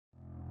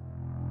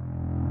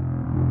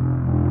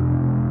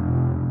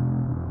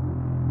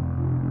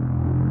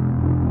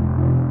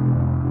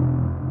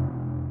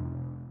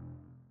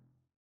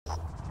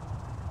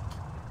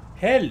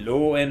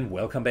Hello and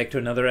welcome back to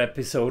another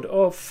episode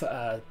of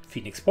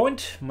Phoenix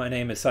Point. My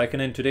name is Syken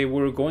and today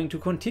we're going to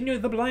continue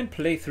the blind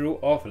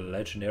playthrough of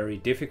Legendary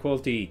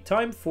Difficulty.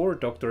 Time for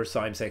Dr.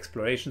 Syme's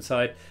exploration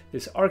site.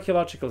 This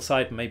archaeological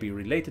site may be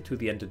related to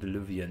the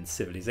antediluvian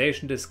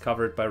civilization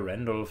discovered by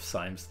Randolph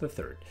Symes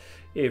III.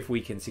 If we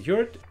can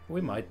secure it,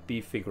 we might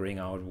be figuring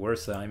out where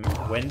Syme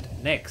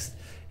went next.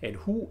 And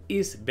who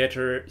is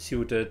better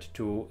suited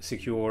to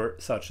secure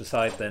such a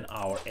site than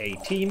our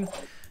A-team?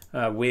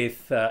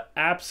 With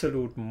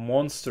absolute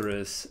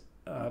monstrous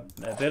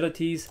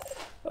abilities.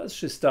 Let's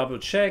just double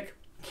check.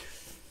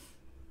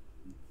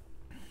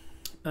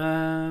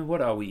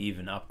 What are we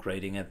even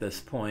upgrading at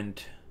this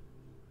point?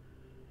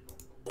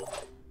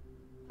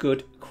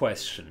 Good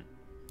question.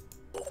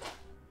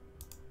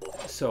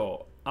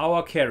 So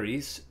our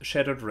carries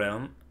Shattered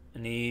Realm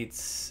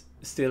needs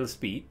still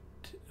speed.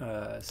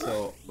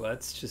 So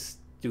let's just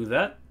do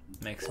that.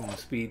 Maximum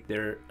speed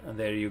there. And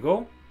there you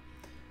go.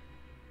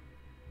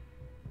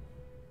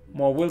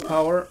 More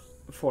willpower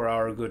for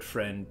our good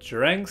friend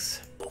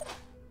Jeranx.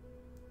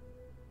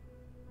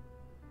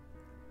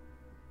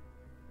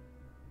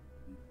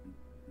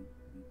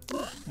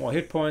 More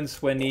hit points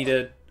when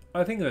needed.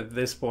 I think at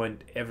this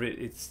point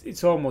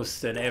it's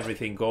almost an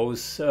everything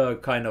goes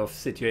kind of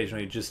situation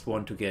where you just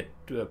want to get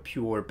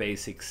pure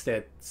basic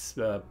stats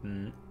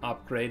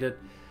upgraded,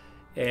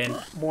 and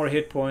more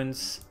hit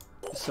points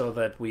so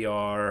that we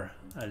are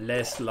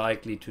less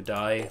likely to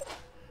die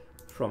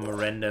from a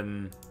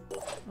random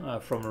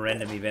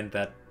event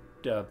that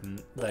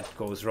that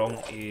goes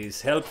wrong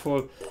is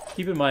helpful.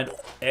 Keep in mind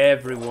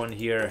everyone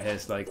here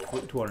has like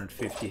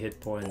 250 hit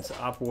points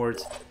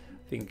upwards.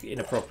 I think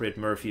Inappropriate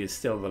Murphy is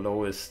still the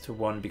lowest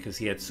one because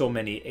he had so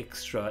many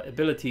extra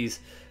abilities,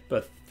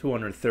 but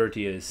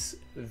 230 is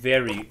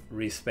very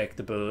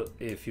respectable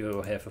if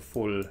you have a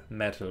full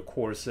metal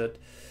corset.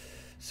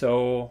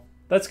 So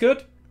that's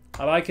good.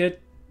 I like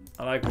it.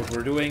 I like what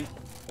we're doing.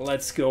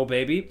 Let's go,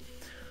 baby,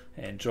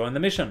 and join the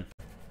mission.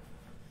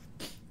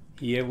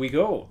 Here we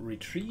go.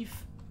 Retrieve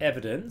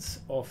evidence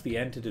of the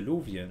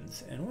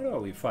antediluvians. And what are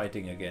we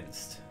fighting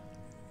against?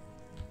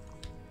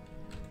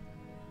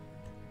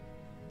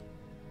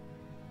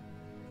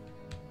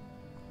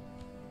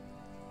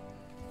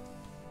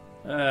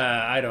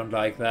 I don't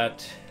like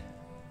that.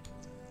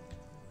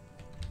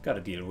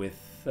 Gotta deal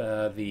with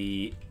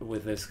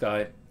this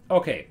guy.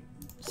 Okay,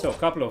 so a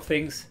couple of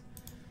things.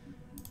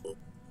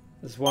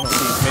 This is one of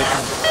these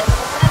missions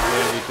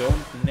where we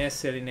don't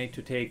necessarily need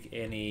to take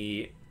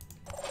any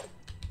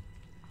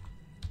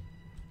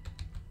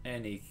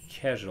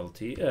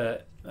casualty,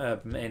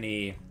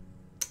 any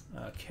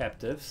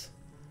captives.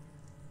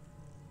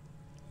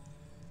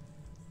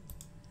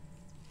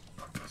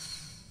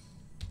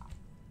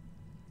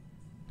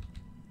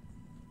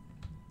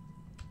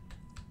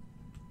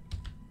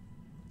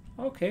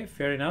 Okay,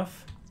 fair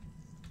enough.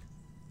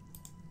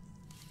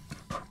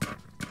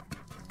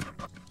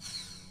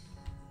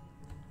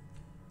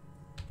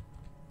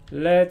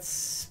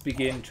 Let's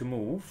begin to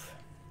move.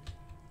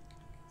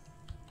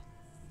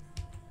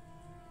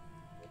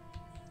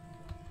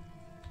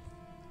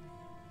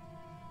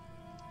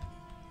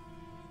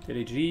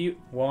 LG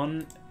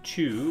 1,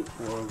 2,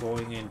 we're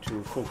going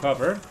into full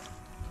cover.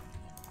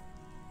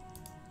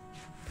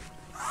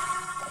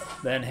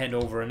 Then hand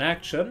over an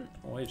action,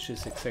 which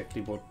is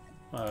exactly what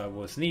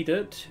was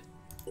needed.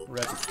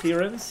 Rapid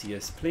clearance,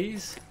 yes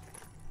please.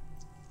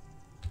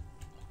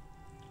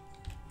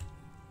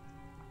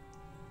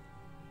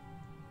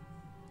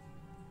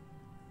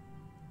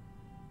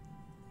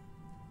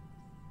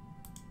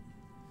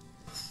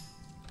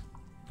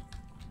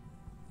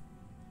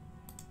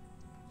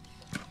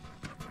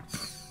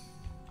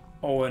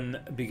 Owen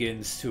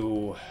begins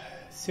to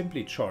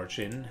simply charge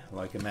in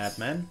like a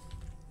madman.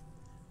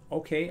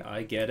 Okay,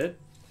 I get it.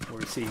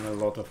 We're seeing a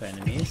lot of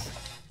enemies.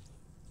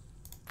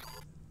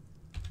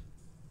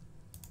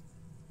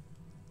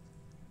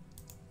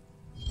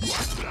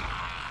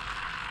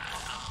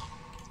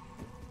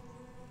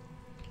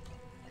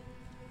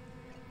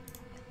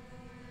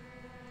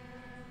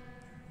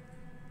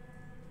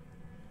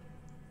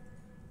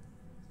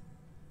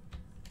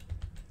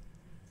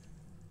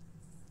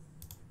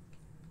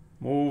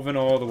 Moving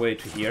all the way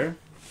to here.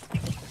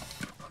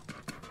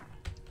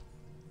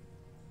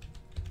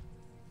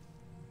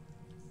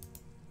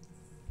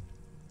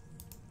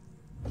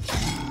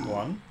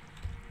 One.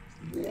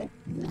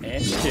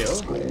 And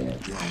kill.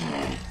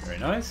 Very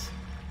nice.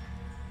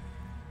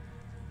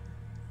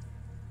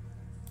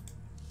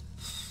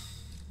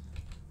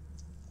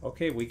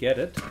 Okay, we get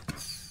it.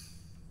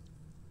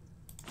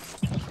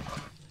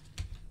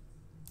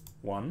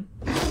 One.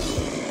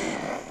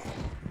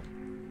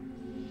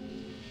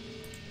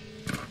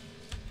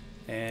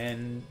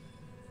 And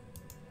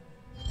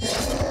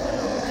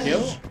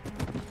kill.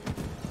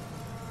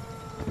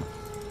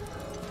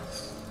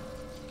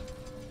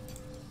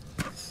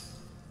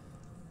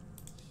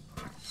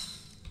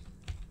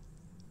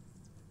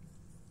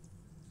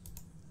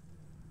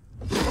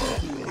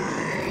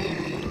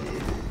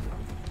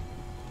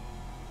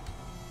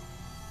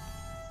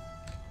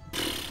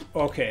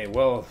 Okay,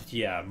 well,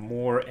 yeah,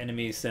 more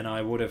enemies than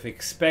I would have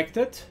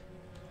expected.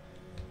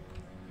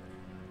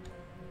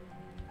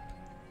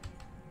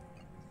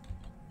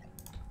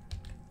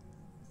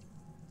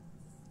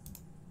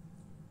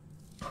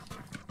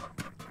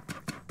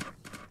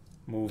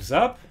 Moves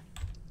up.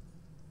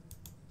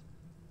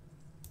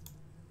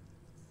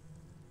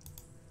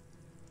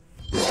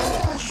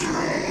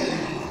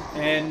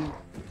 And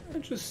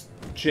just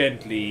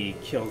gently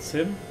kills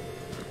him.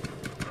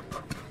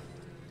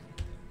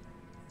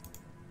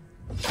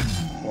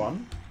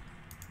 One.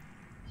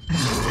 Two.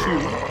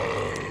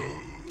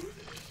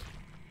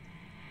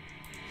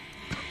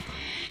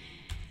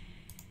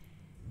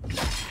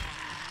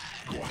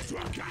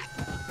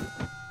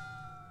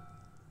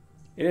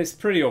 It is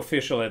pretty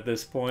official at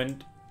this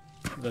point.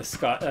 The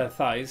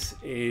thighs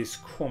is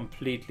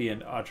completely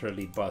and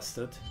utterly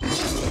busted.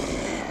 It's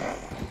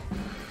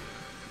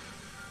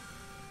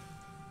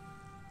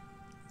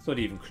not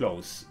even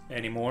close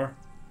anymore.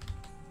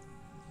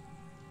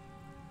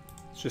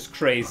 It's just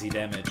crazy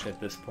damage at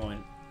this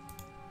point.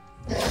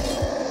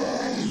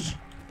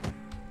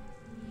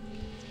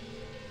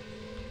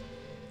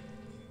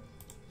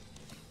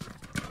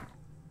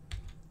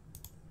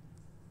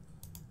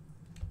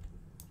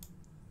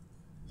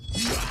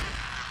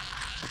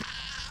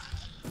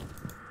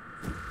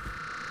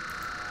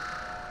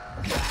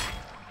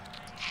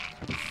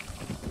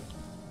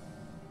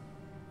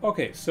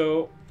 Okay,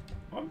 so,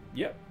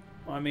 yeah,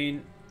 I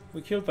mean,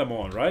 we killed them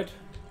all, right?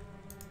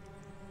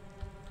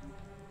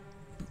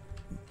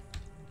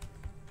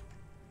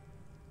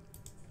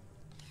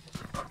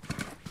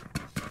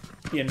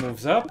 Ian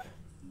moves up.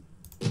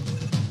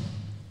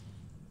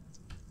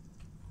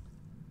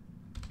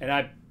 And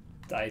I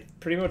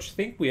pretty much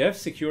think we have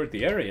secured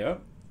the area.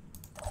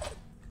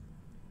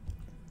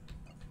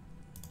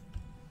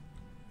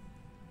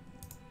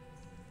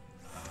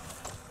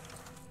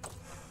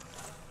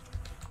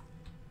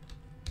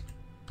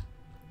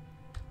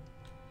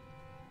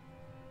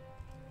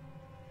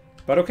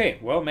 But okay,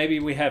 well, maybe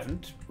we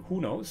haven't.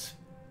 Who knows?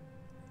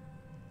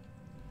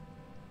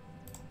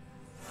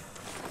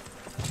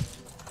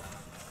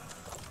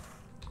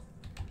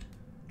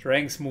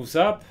 Dranks moves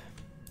up.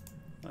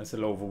 Nice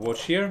little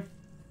overwatch here.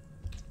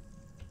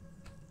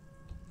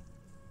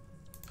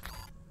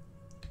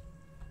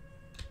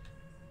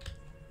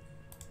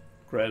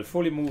 Grell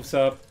fully moves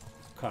up.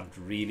 Can't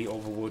really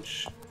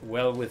overwatch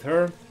well with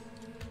her.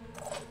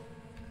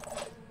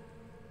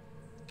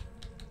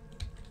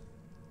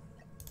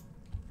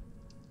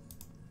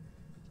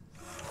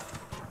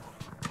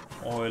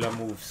 Euler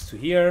moves to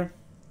here,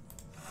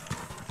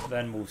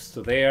 then moves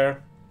to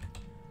there,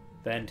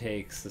 then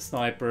takes the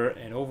sniper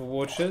and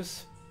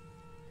overwatches.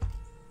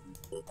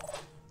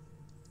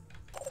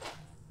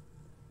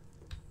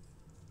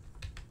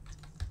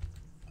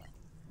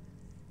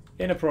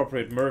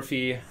 Inappropriate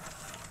Murphy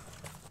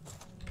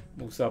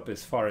moves up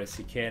as far as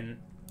he can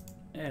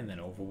and then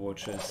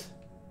overwatches.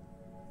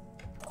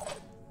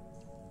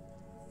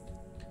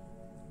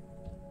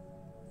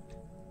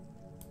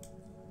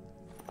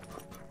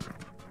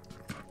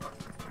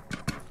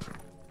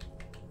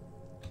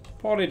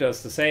 Paulie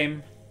does the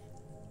same.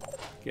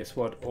 Guess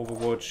what?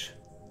 Overwatch.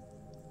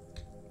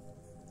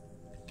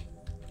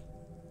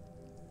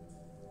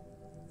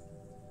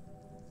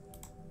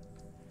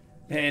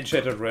 And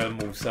Shattered Realm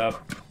moves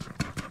up.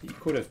 He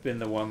could have been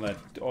the one that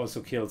also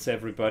kills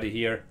everybody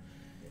here.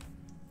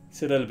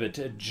 He's a little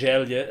bit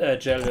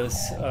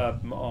jealous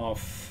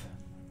of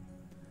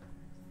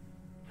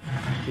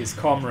his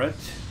comrade,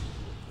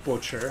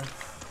 Butcher.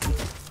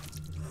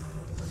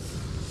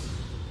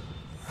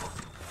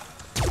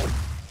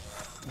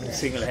 Who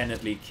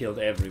single-handedly killed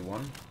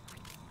everyone.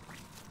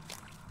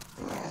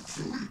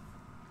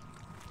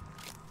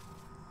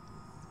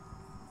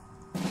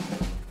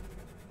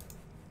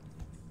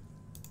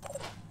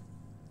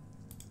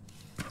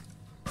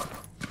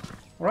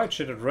 Alright,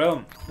 Shattered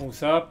Realm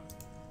moves up.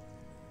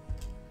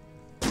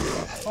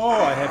 Oh,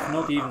 I have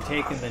not even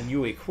taken the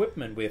new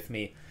equipment with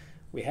me.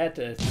 We had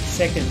a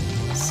second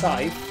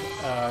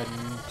scythe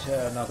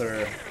and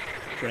another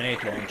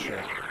grenade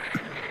launcher.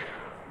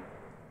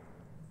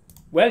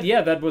 Well,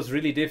 yeah, that was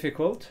really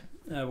difficult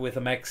with a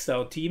maxed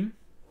out team.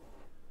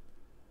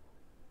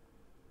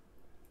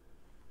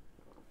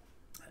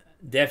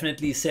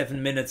 Definitely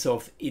 7 minutes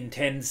of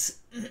intense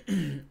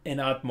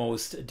and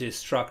utmost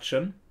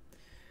destruction.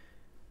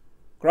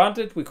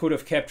 Granted, we could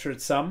have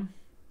captured some,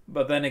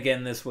 but then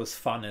again, this was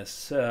fun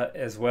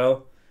as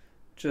well.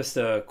 Just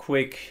a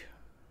quick,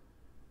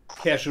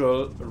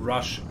 casual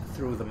rush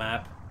through the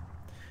map.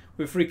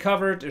 We've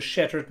recovered a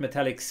shattered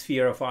metallic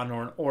sphere of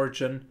unknown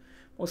origin,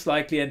 most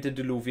likely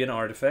antediluvian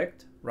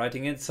artifact.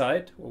 Writing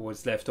inside, or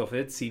what's left of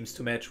it, seems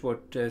to match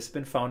what has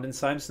been found in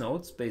Syme's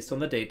notes. Based on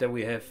the data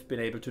we have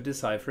been able to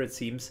decipher, it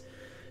seems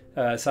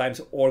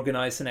Symes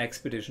organized an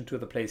expedition to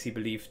the place he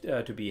believed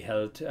to be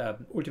held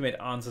ultimate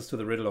answers to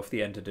the riddle of the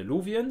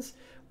antediluvians.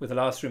 With the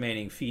last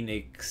remaining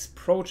Phoenix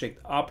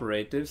project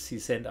operatives he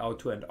sent out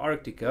to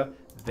Antarctica,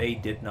 they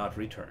did not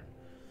return.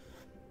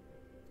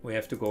 We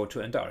have to go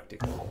to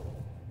Antarctica.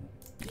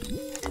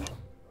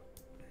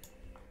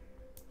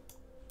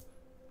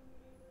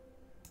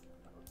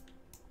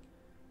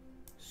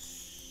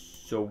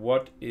 So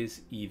what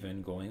is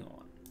even going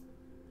on?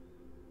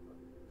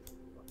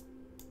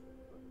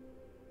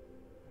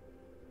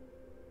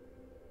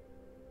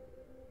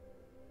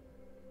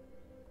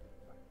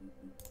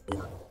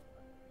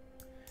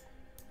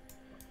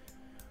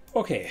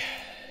 Okay,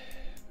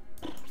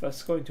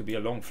 that's going to be a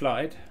long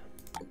flight.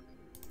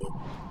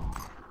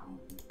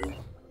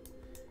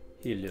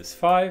 Helios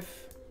 5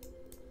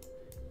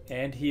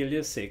 and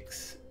Helios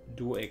 6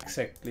 do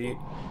exactly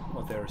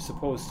what they're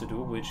supposed to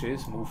do, which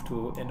is move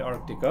to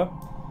Antarctica.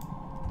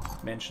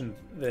 Mentioned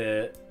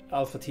the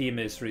Alpha team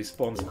is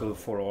responsible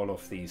for all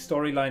of the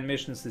storyline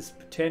missions. This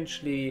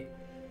potentially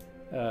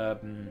yeah,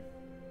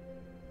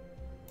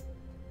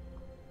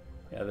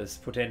 this is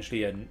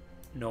potentially a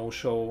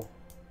no-show.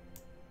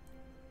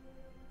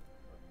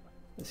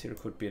 This here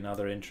could be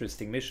another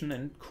interesting mission,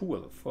 and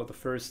cool, for the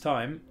first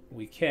time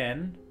we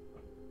can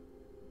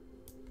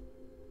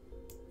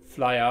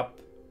fly up.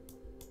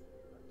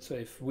 So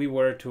if we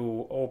were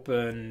to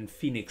open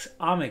Phoenix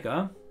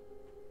Omega,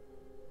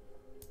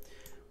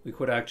 we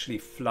could actually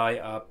fly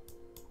up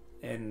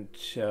and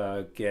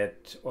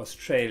get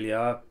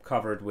Australia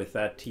covered with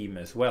that team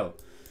as well.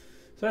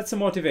 So that's a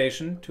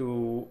motivation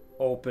to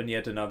open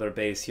yet another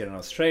base here in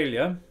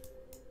Australia.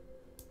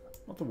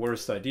 Not the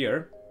worst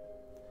idea.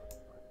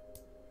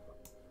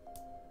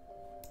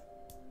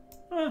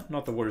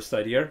 Not the worst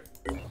idea.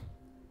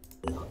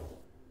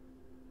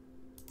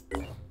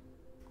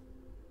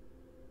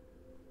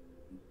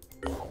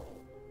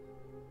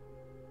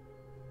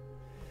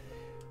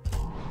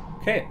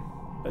 Okay,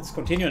 let's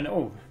continue. And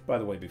oh, by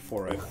the way,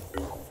 before I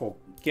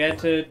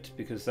forget it,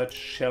 because that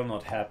shall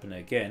not happen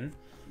again,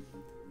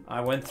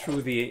 I went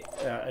through the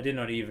I did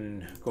not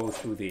even go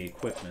through the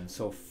equipment.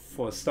 So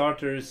for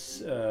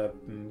starters,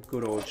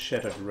 good old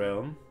Shattered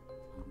Realm,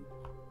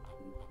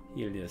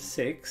 Helios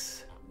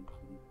 6.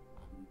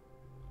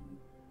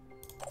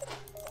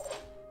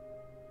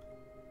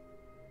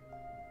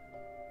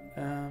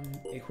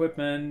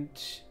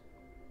 Equipment.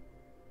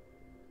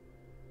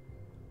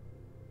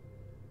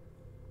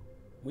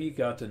 We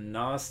got a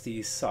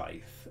nasty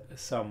scythe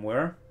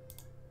somewhere.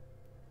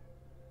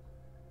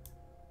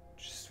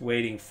 Just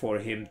waiting for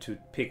him to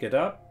pick it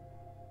up.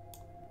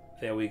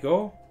 There we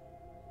go.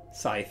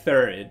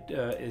 Scyther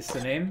is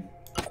the name.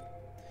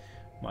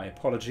 My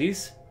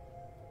apologies.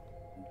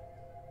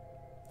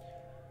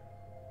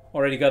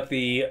 Already got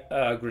the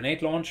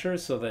grenade launcher,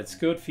 so that's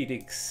good.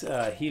 Phoenix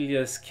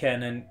Helios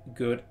cannon,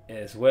 good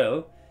as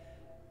well.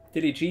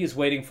 Dilly G is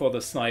waiting for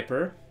the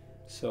sniper,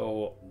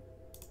 so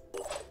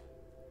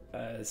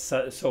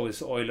so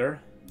is Euler.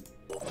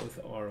 Both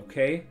are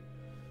okay.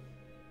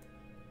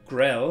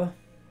 Grell.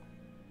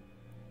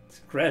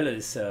 Grell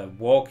is a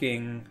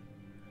walking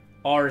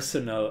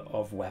arsenal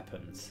of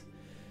weapons.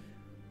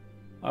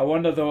 I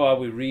wonder though, are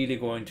we really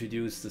going to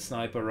use the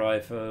sniper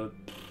rifle?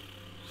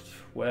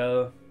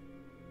 Well,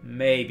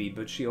 maybe,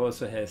 but she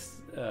also has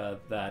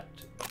that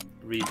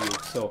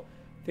rebuke, so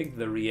I think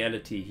the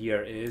reality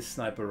here is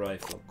sniper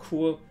rifle,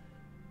 cool.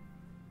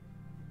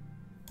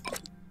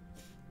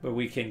 But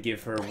we can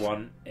give her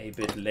one a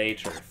bit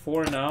later.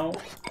 For now,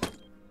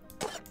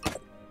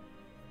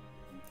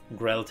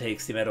 Grell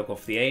takes the Medoc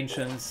of the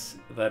Ancients.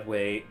 That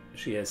way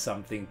she has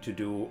something to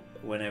do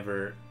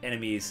whenever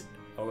enemies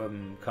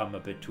come a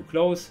bit too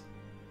close.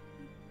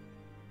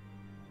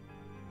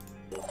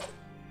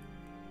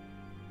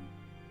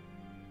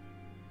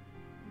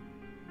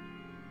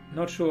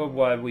 Not sure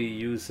why we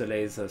use the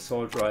laser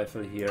assault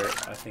rifle here.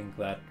 I think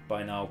that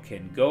by now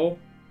can go.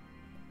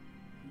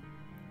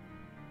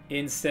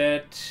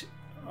 Instead,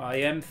 I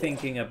am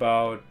thinking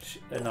about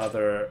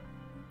another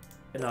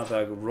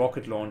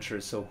rocket launcher.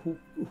 So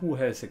who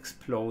has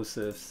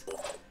explosives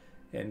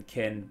and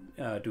can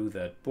do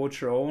that?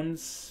 Butcher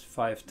owns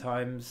 5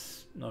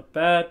 times, not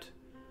bad.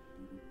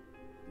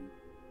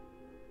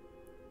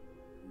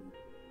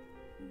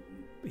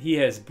 He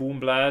has Boom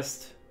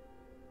Blast.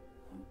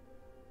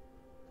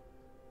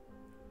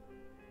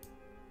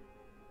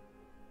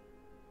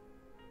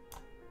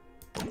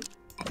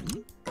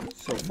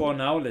 So for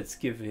now, let's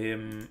give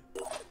him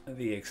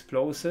the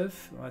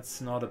explosive.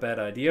 That's not a bad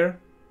idea.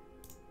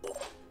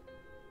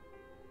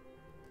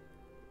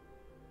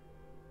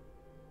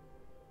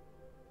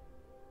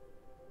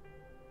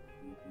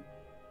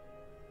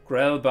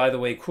 Grell, by the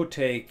way, could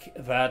take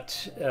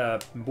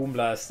that Boom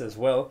Blast as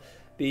well.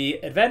 The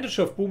advantage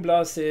of Boom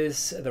Blast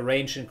is the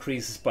range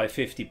increases by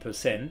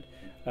 50%,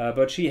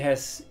 but she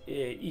has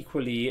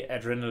equally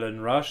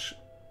Adrenaline Rush,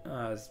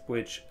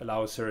 which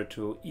allows her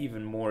to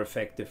even more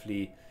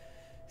effectively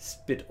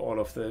spit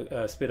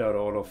out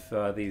all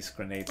of these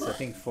grenades. I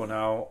think for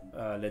now,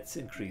 let's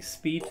increase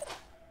speed,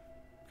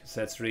 because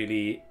that's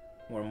really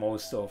where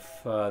most of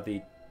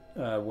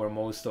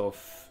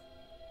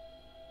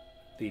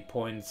the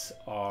points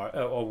are,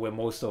 or where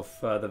most of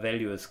the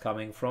value is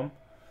coming from.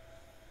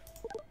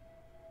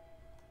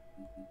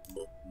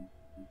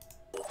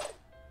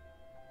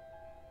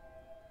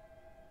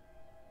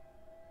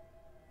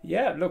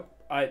 Yeah, look,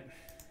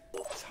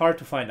 it's hard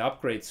to find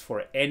upgrades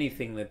for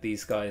anything that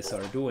these guys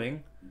are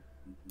doing.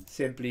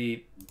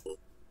 Simply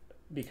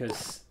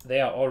because they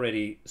are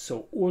already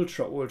so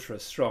ultra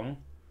strong.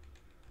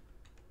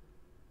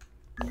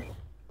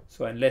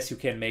 So unless you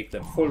can make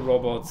them full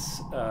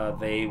robots,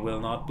 they will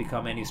not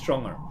become any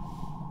stronger.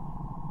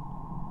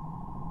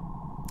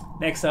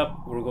 Next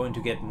up, we're going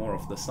to get more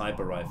of the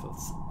sniper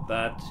rifles.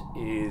 That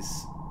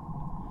is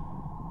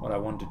what I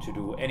wanted to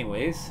do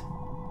anyways.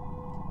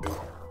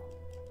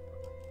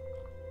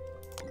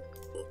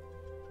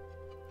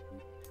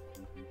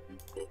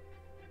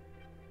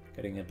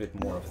 Getting a bit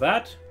more of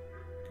that.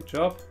 Good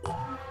job.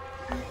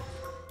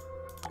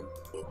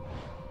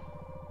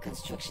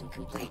 Construction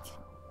complete.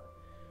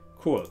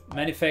 Cool.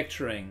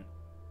 Manufacturing.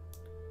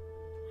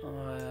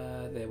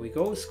 There we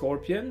go.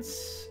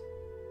 Scorpions.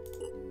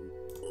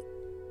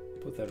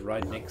 Put that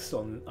right next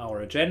on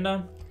our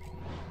agenda.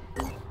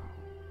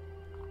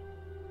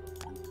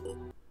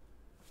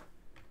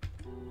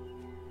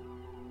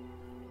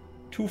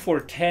 Two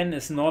for 10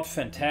 is not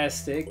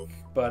fantastic,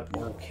 but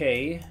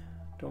okay.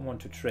 Don't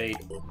want to trade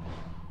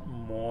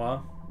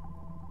more.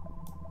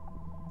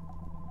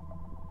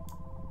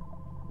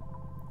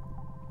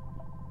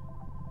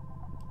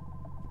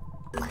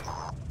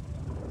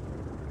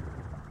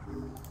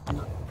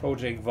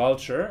 Project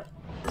Vulture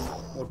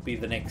would be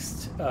the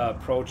next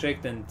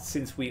project, and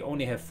since we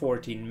only have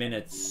 14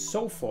 minutes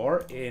so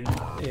far in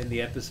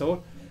the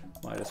episode,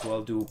 might as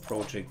well do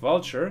Project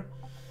Vulture.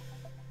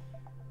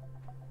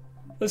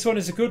 This one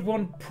is a good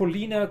one.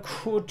 Paulina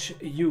could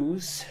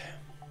use.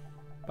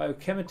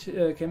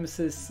 Biochemist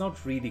is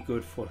not really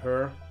good for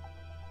her.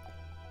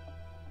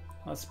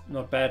 That's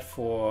not bad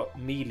for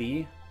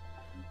melee.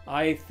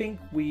 I think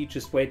we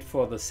just wait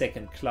for the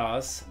second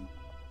class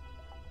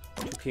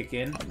to kick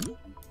in.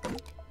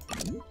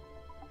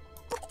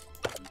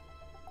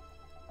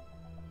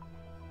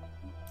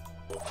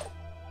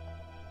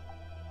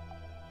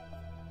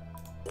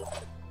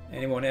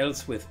 Anyone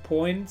else with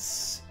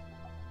points?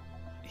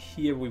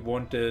 Here we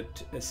wanted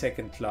a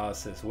second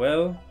class as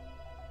well,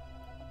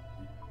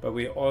 but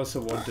we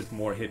also wanted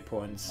more hit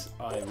points.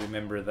 I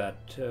remember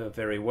that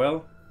very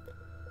well.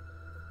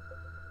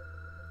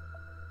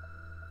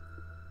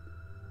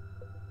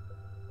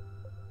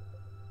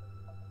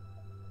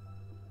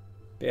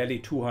 Barely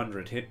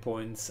 200 hit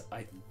points,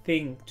 I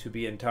think, to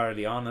be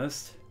entirely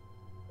honest.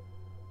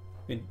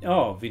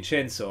 Oh,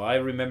 Vincenzo. I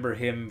remember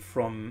him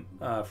from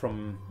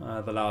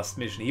the last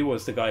mission. He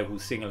was the guy who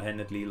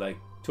single-handedly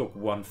took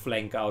one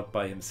flank out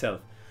by himself.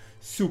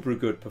 Super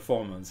good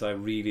performance. I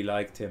really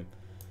liked him.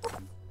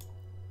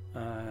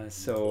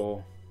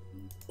 So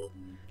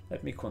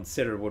let me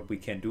consider what we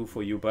can do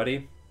for you,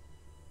 buddy.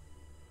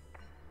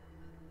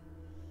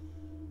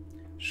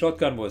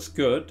 Shotgun was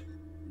good.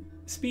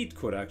 Speed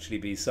could actually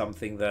be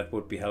something that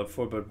would be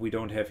helpful, but we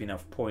don't have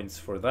enough points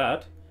for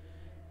that.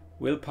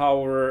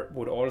 Willpower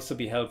would also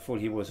be helpful.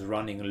 He was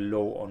running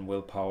low on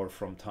willpower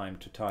from time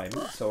to time.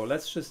 So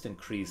let's just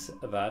increase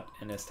that,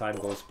 and as time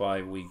goes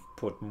by we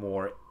put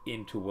more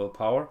into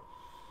willpower.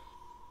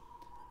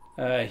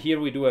 Here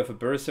we do have a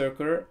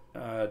Berserker,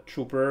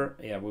 Trooper.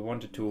 Yeah, we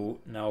wanted to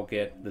now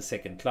get the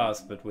second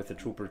class, but with the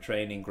Trooper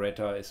training,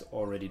 Greta is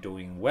already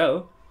doing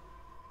well.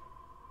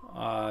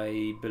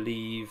 I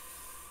believe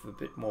a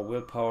bit more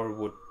willpower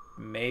would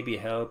maybe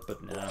help,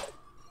 but nah,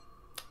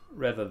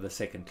 rather the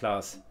second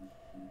class.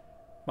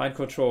 Mind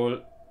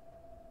control,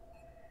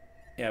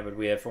 yeah, but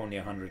we have only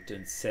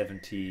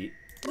 170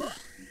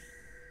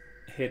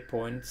 hit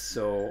points,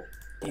 so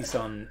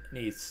Isan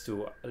needs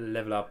to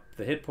level up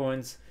the hit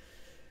points.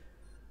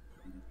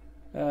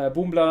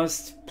 Boom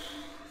Blast,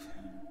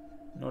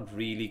 not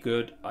really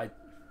good.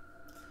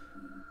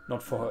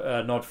 Not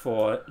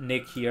for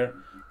Nick here.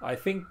 I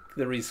think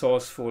the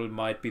Resourceful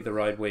might be the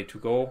right way to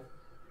go.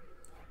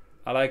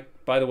 I like,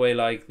 by the way,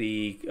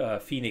 the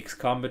Phoenix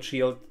Combat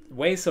Shield.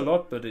 Weighs a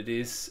lot, but it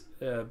is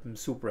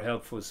super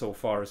helpful so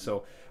far.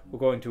 So we're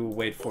going to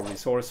wait for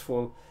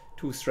Resourceful.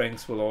 2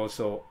 strengths will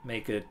also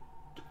make it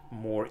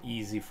more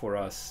easy for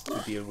us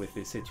to deal with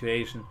this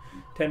situation.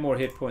 10 more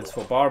hit points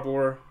for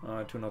Barbour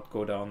to not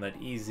go down that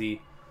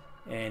easy.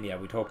 And yeah,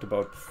 we talked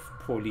about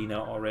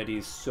Paulina already.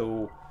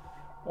 So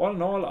all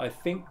in all, I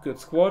think good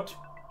squad.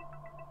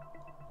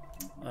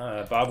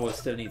 Barbour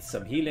still needs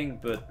some healing,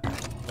 but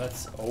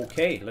that's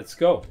okay. Let's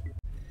go.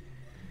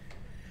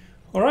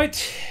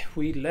 Alright,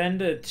 we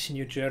landed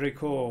New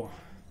Jericho.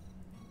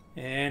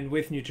 And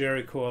with New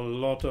Jericho, a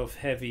lot of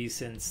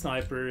heavies and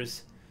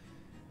snipers.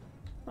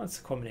 That's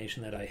a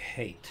combination that I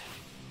hate.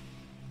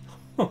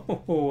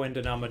 Oh, and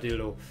an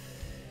armadillo.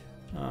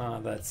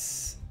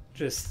 That's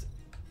just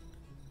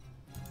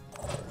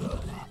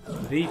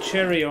the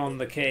cherry on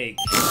the cake.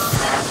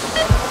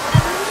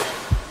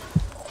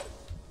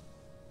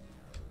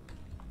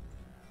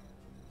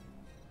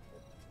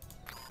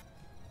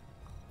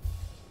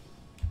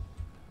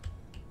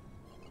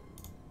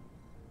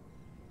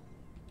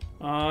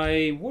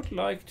 I would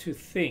like to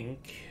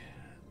think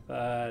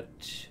that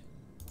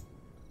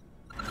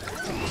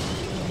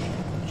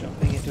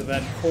jumping into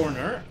that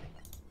corner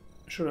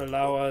should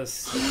allow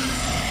us to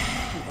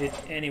hit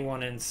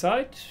anyone in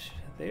sight.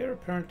 There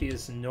apparently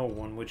is no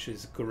one, which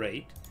is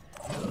great,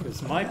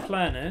 because my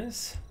plan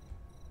is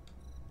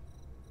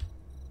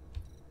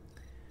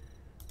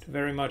to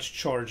very much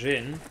charge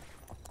in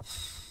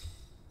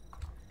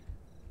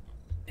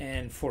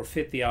and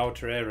forfeit the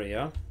outer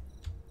area.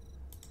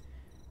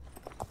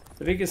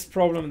 The biggest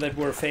problem that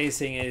we're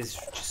facing is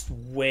just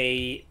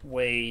way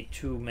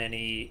too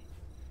many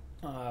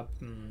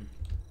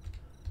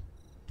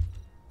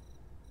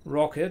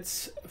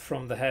rockets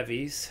from the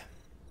heavies.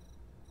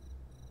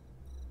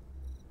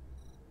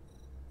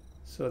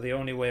 So the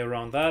only way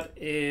around that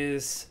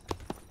is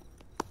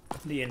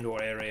the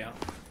indoor area.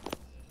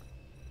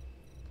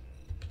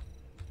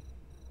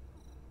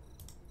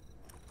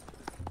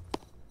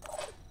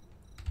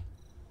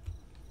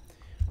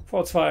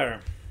 False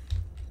fire.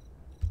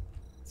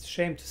 It's a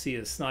shame to see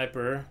a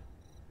sniper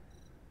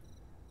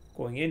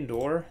going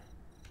indoor.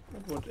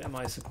 But what am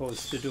I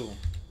supposed to do?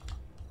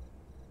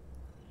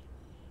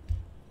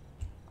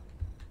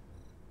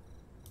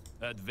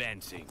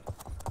 Advancing.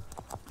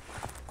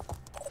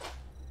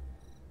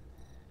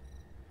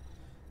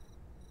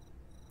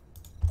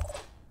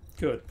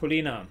 Good,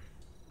 Polina.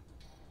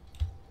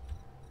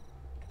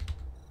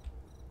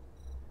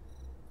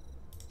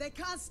 They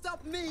can't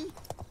stop me.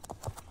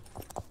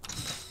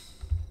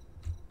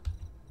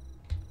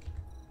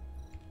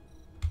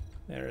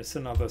 There is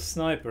another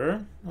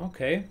sniper.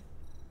 Okay.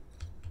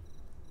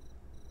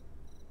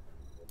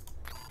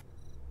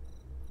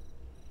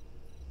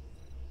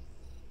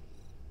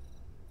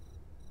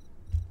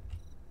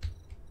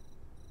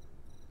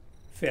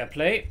 Fair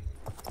play.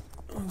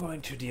 I'm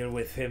going to deal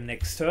with him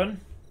next turn.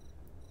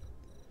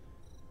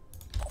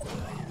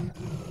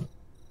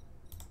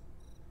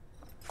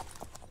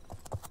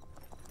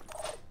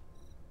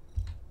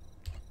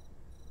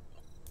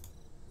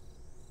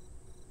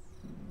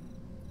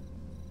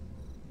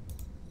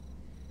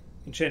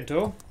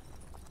 Vincento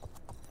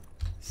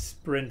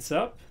sprints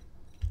up.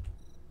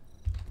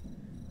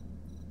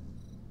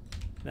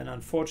 Then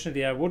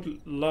unfortunately I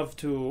would love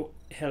to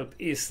help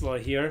Isla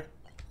here.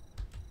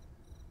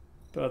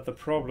 But the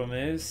problem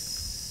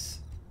is,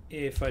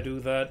 if I do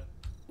that,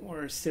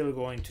 we're still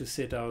going to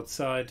sit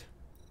outside.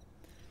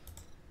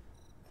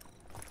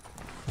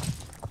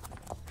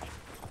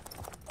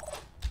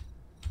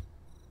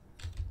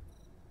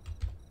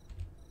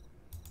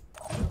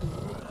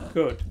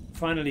 Good.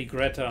 Finally,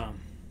 Greta.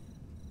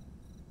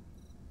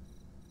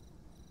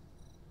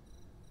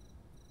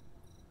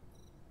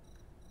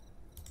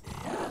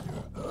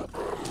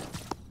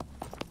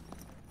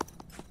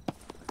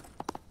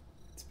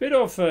 It's a bit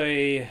of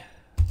a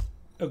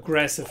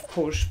aggressive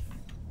push,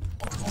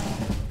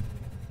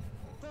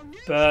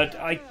 but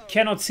I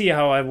cannot see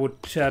how I would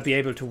be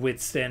able to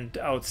withstand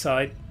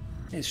outside.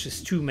 It's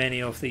just too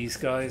many of these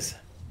guys.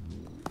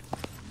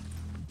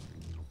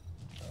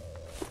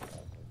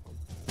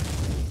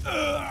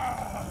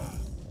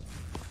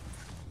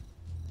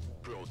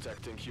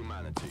 Protecting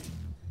humanity.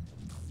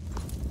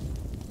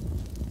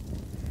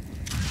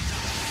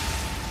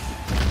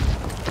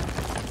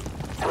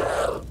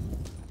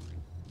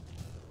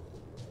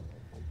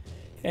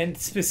 And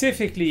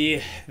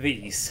specifically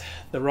these,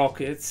 the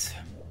rockets,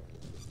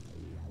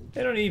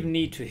 they don't even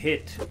need to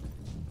hit.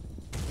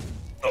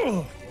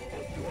 Oh.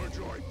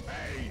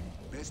 Hey,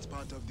 best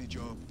part of the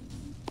job.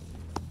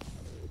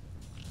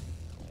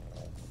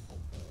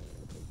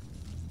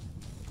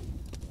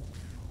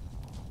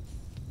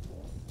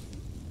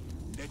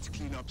 Let's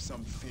clean up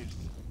some filth.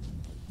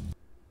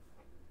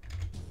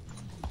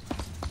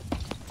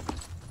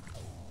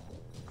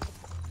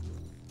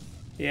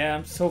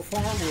 Yeah, so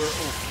far we're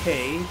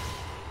okay.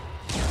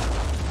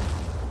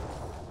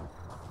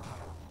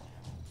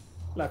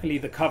 Luckily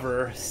the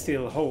cover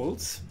still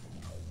holds.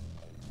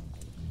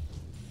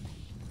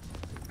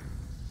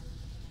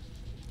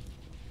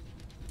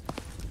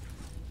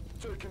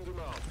 Taking them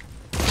out.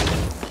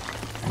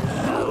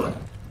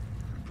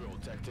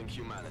 Protecting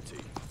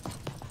humanity.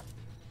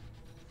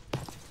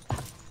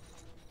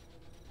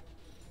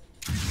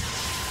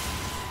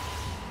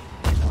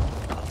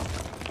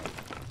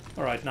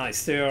 Alright,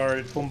 nice. They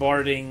are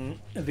bombarding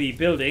the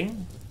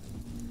building,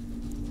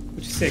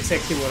 which is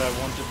exactly what I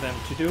wanted them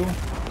to do.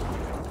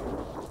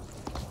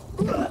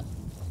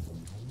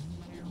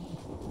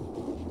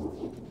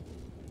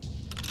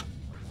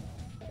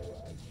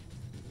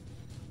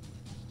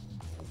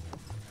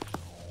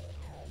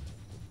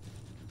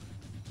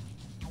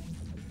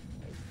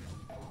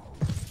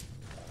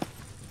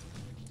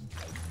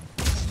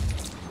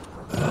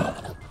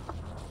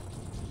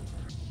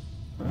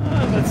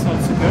 That's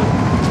not so good.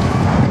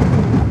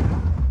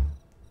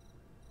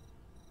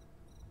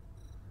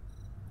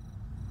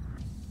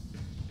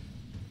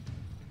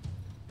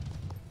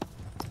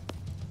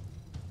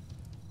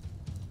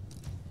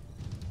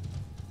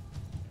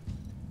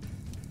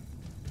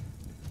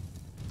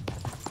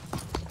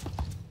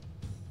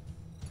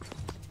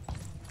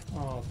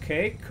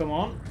 Okay, come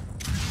on.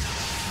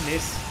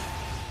 Miss.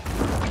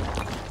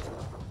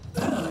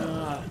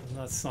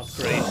 That's not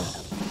great.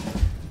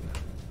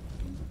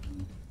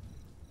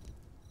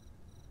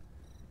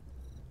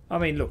 I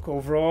mean, look,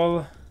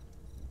 overall,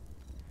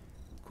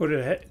 could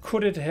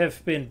it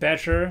have been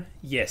better?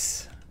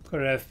 Yes.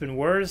 Could it have been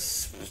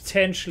worse?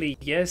 Potentially,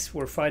 yes.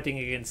 We're fighting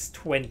against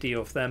 20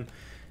 of them.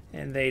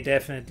 And they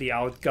definitely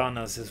outgun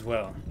us as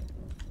well.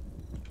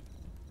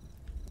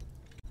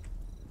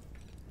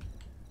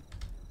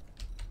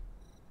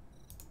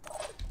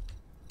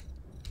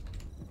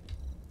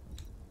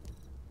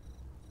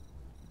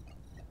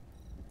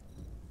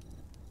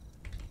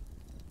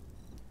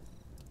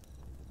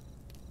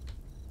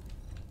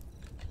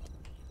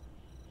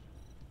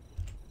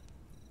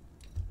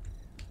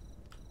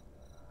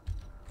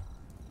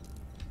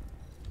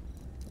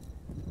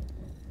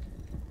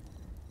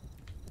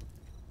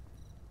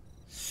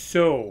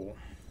 So,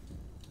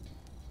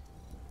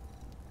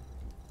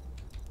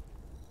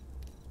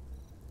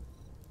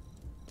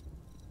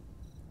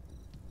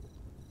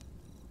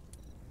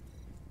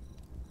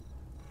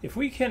 if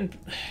we can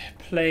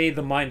play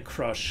the Mind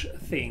Crush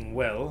thing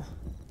well,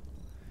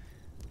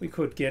 we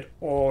could get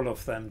all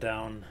of them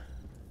down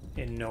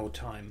in no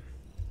time.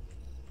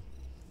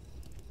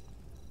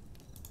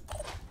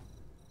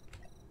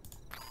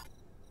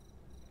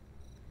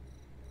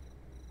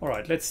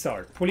 Alright, let's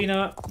start.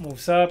 Polina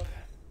moves up.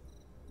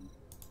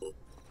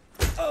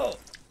 Oh!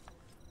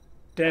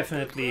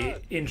 Definitely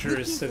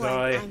injures the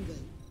guy.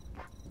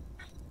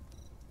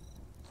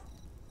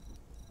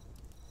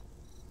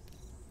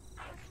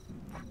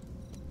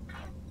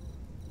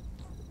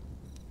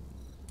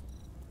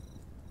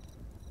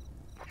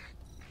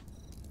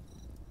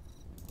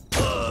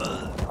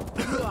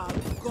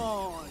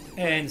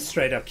 And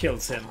straight up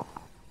kills him.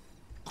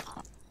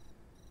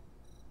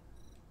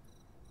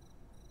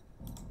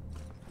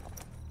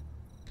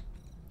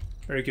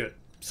 Very good.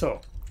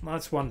 So,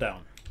 that's one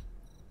down.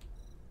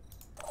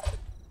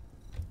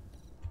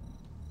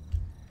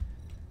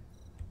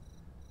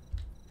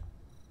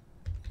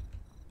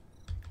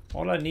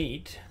 All I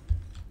need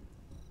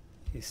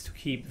is to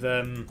keep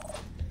them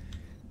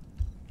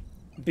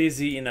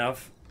busy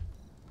enough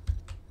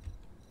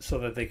so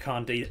that they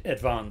can't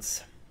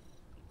advance.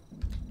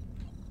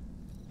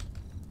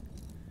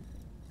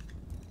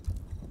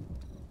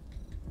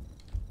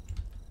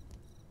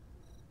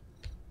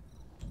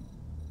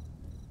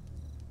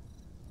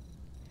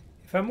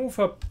 If I move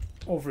up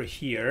over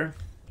here,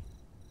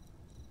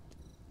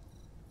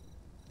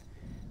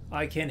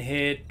 I can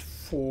hit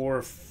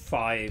 4,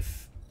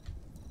 5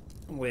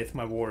 with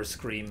my War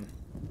Scream.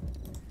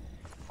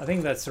 I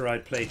think that's the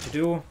right play to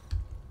do.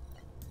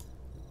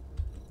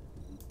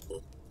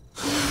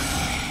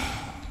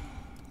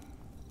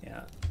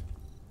 Yeah.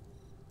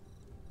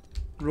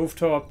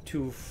 Rooftop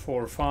 2,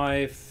 4,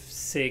 5,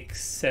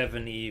 6,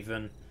 7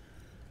 even.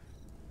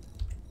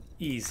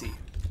 Easy.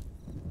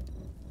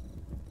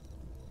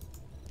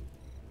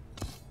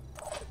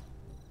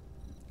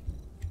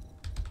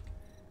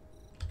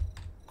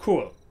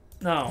 Cool.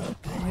 Now,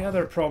 the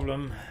other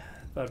problem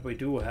that we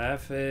do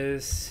have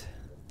is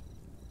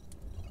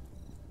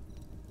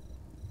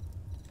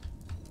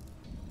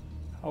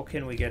how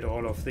can we get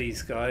all of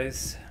these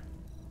guys?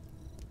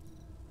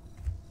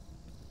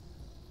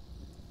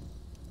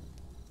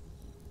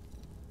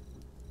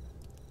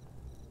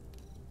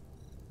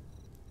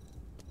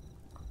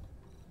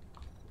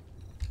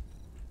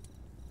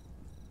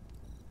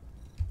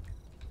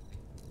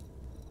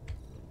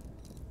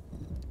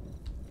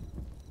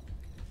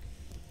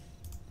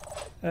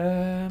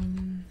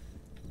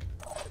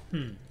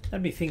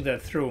 Let me think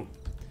that through.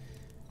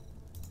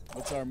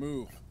 What's our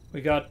move?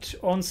 We got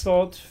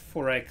Onslaught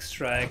for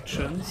extra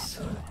actions.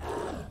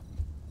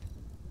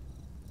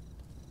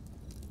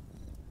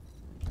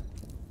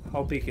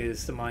 How big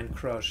is the Mind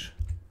Crush?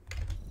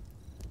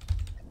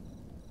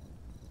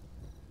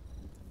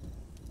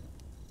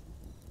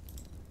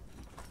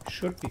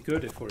 Should be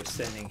good if we're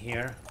standing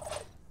here.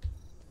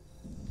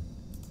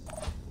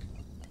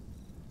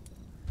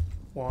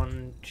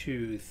 1,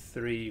 2,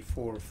 3,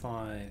 4,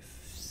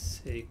 5,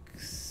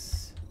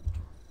 6.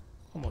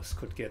 Almost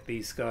could get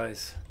these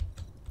guys.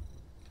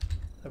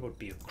 That would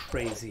be a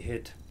crazy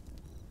hit.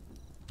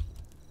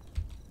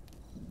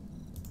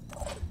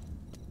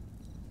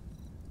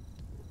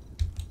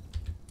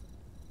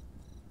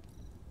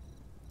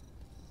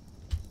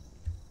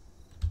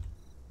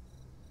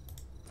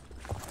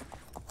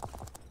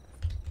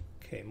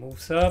 Okay,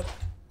 moves up.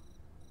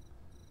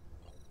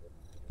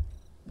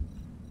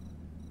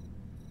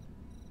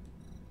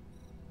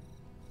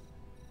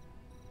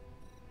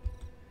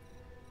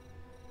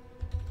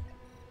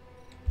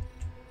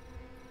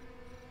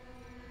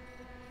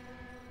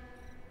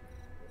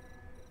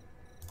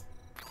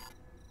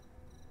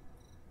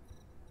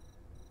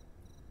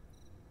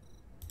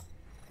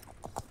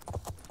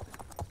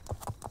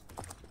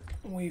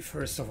 We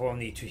first of all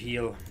need to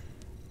heal.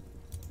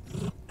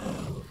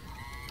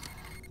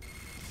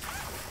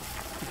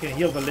 We can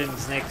heal the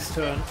limbs next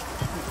turn.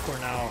 For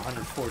now,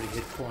 140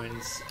 hit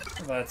points.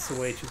 That's the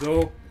way to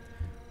go.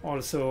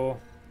 Also,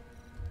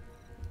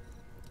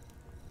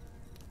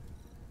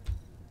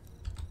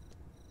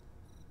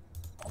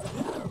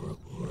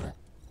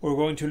 we're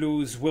going to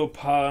lose will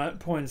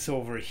points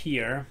over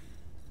here.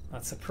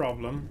 That's a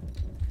problem.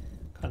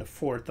 Can't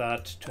afford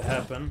that to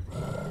happen.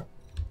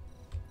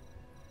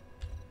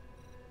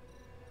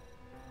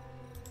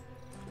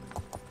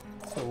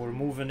 So we're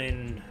moving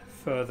in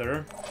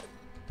further.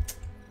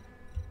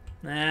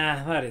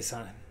 Nah,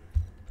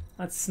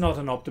 that's not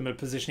an optimal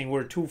positioning.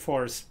 We're too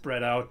far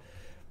spread out.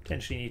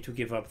 Potentially need to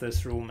give up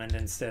this room and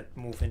instead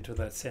move into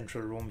that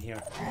central room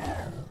here.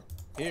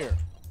 Here.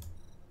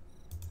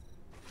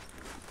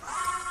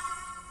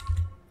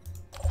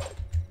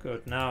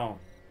 Good, now.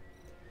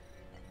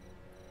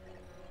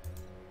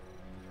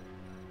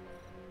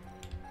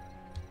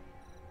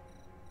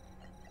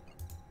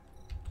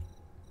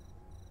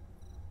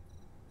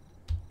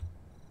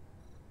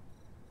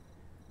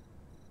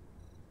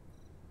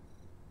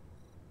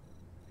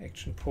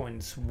 Action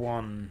points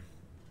 1.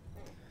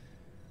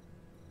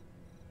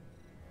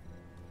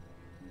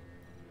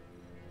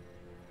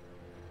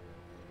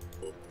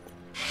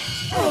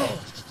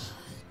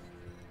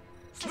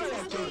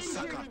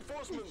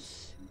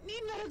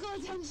 Need medical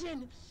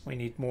attention. We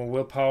need more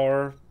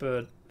willpower,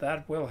 but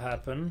that will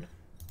happen.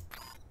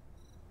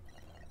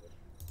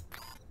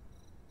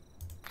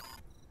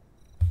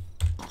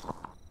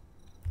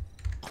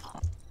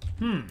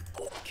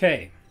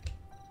 Okay.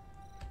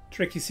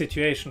 Tricky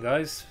situation,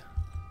 guys.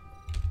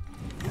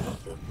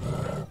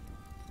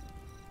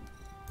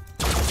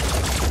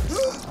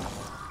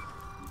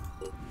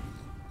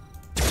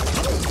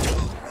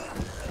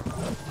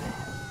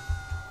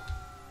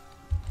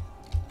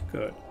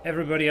 Good.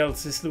 Everybody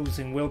else is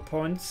losing will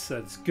points.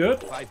 That's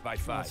good. 5 by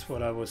 5. That's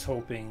what I was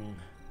hoping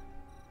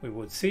we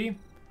would see.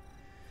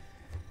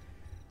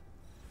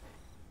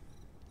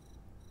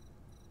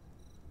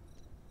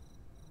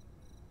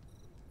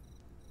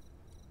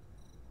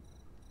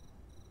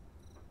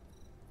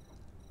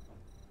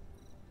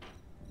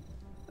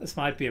 This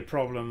might be a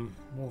problem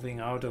moving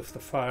out of the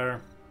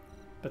fire,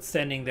 but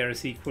standing there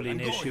is equally an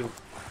issue.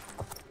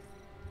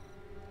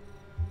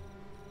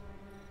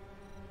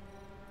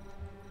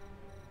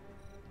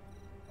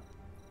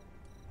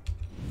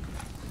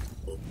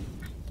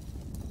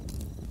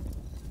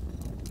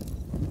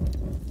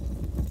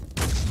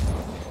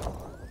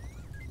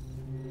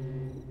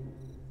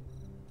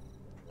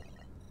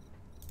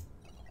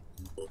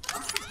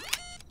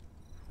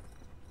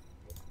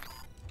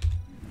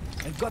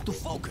 I've got to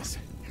focus.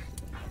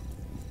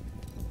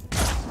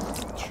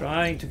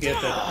 Trying to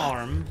get that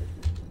arm.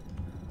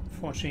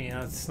 Fortunately,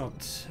 that's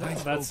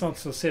not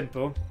so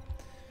simple.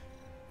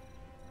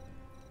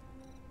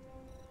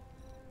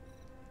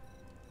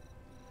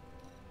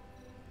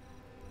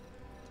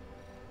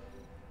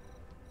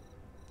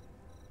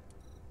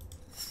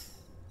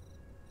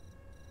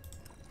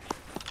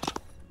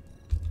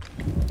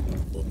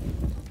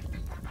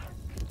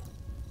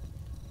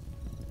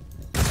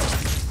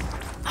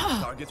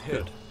 Target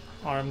hit. Good.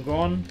 Arm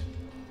gone.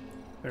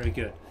 Very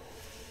good.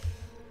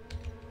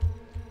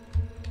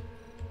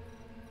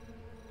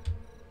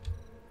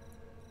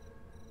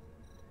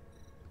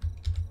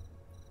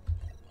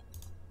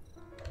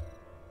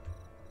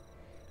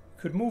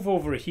 Could move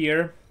over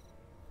here,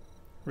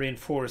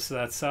 reinforce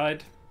that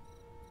side.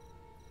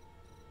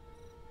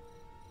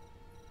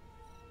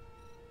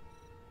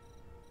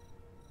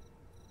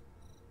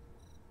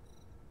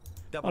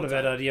 Not a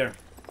bad idea.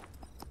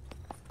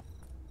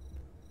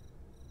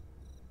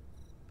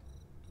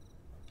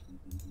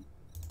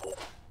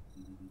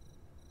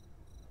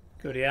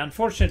 Good, yeah,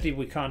 unfortunately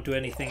we can't do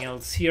anything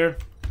else here.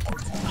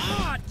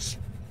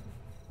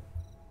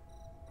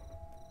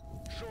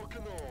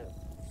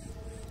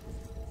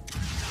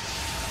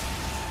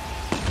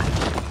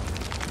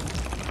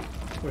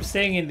 We're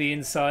staying in the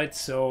inside,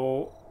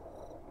 so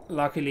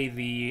luckily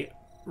the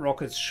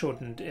rockets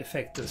shouldn't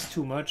affect us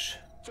too much.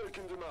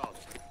 Taking them out.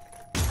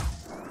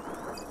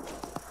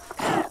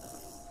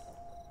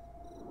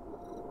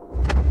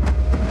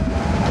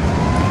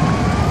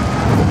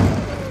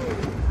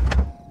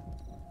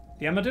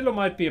 The armadillo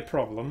might be a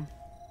problem.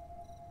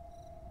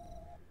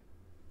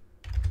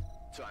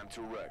 Time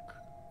to wreck.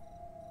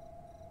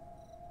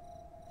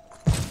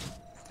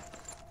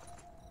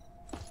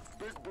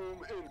 Big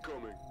boom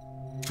incoming.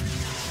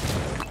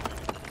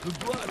 Good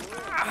blood.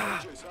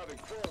 Just having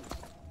fun.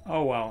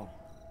 Oh wow.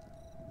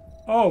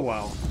 Oh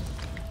wow.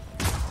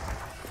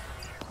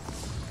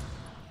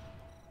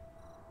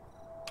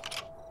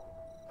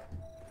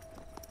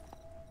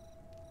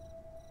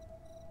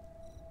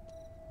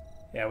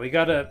 Yeah, we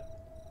gotta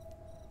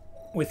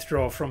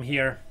withdraw from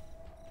here.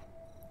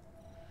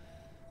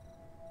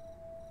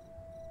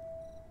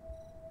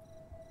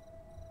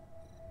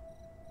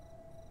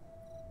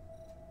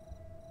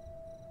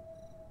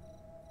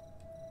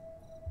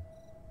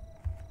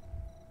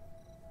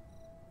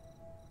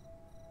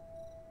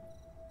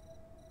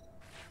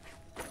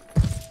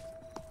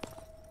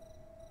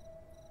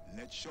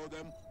 Let's show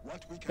them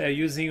what we can. They're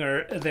using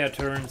their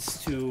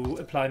turns to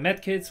apply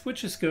medkits,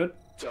 which is good.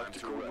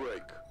 Tactical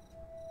break.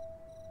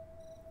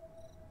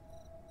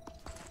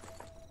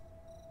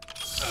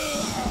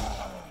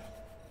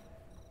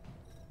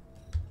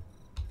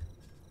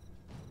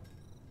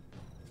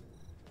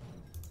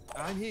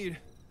 I'm here.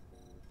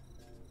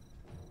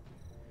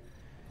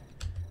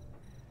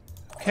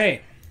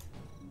 Okay.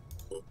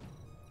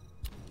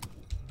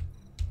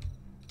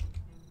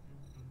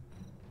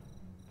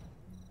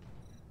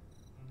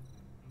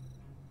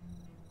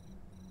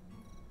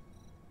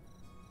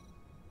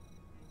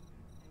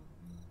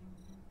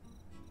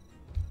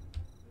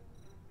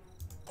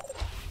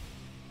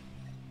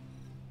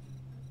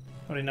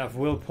 Not enough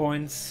will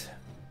points.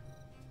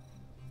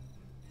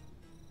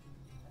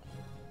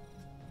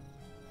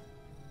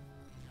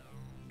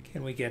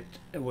 Can we get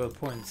a will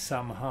point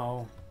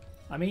somehow?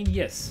 I mean,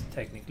 yes,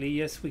 technically,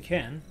 yes, we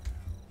can.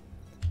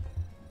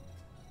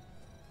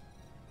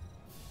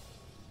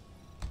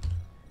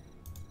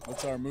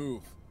 What's our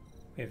move?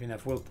 We have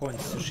enough will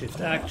points to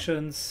shift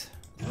actions.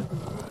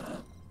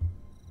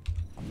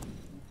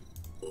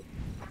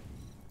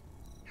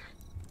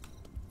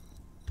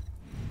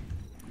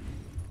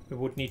 We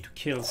would need to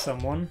kill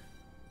someone.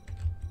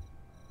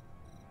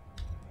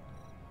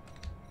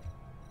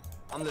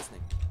 I'm listening.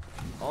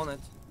 On it.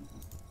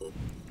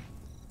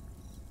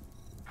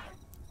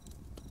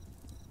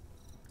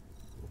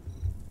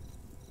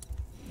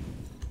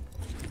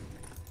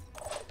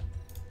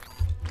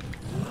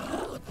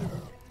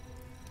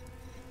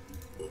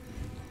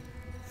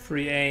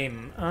 Free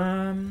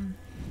aim.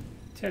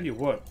 Tell you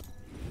what.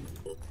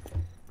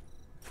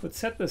 Would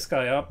set this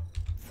guy up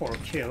for a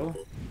kill.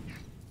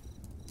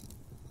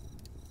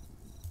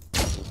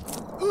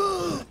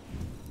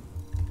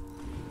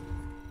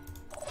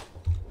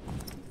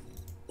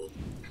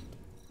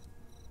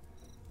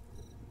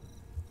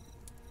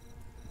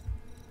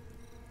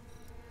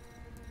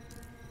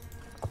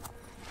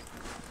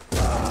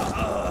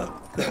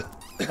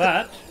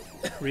 That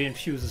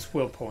reinfuses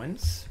will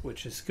points,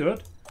 which is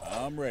good.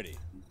 I'm ready.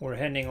 We're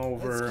handing Let's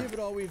over give it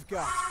all we've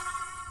got.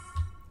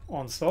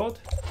 onslaught.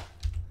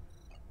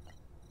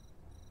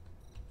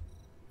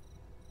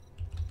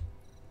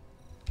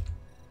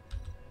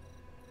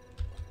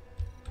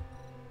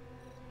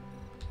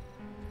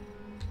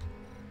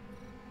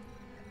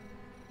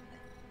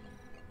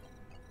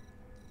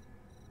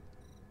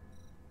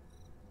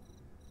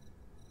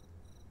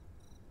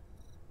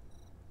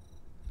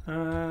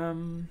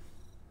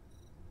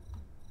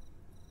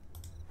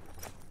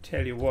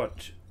 Tell you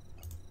what,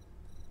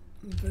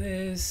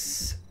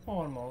 this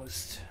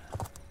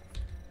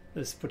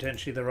is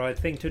potentially the right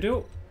thing to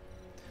do.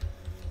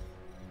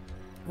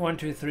 1,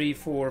 2, 3,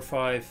 4,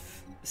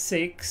 5,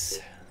 6.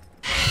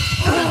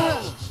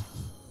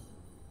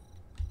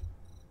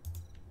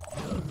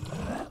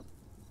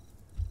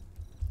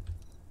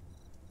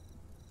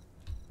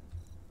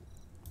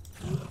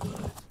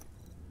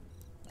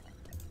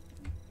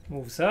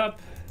 Moves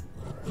up,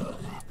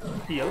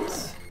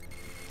 heals.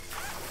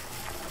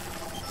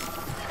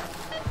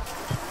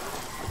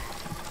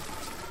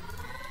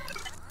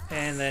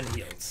 And then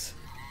heals.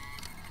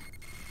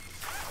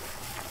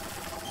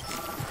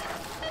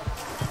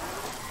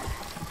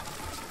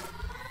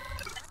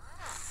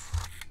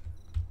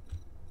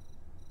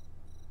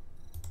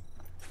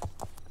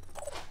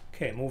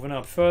 Okay, moving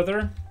up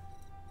further.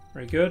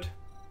 Very good.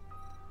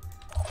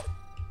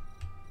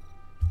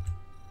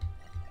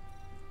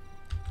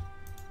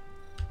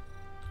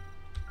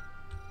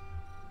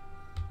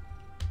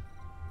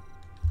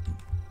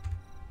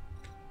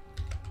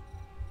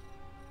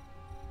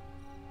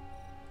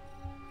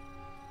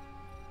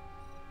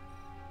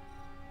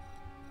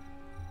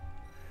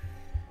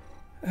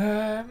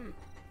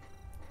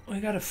 We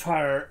got a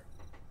fire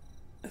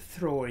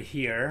thrower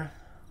here.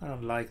 I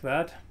don't like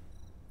that.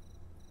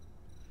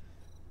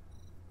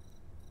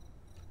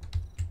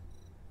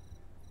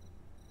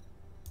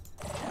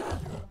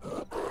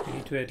 We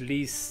need to at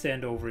least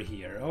stand over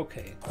here.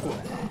 Okay,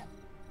 cool.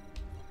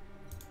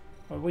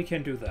 Well, we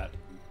can do that.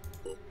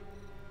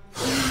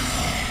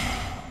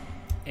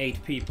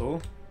 8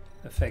 people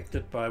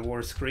affected by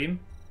War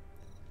Scream.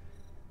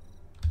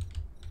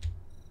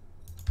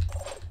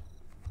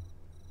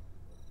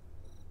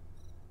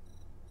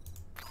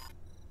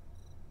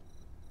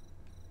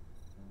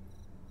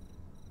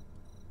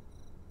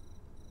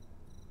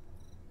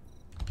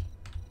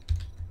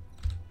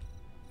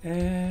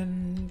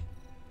 And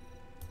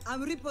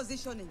I'm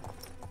repositioning.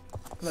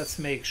 let's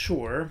make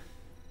sure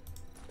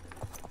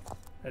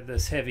that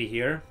this heavy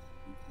here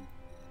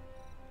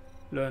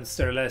learns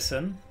their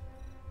lesson.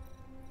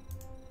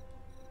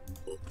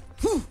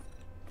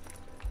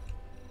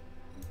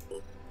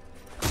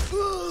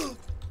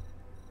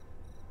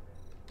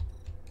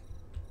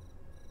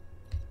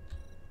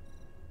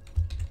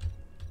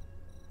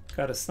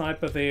 Got a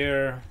sniper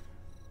there.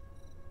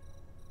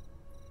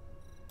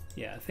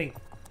 Yeah, I think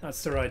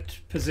that's the right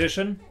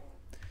position.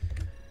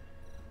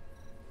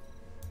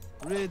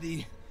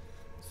 Ready,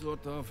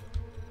 sort of.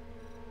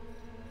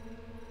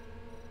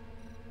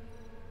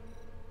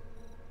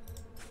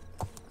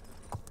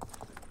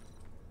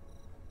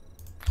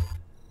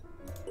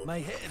 My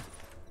head,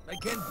 I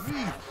can't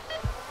breathe.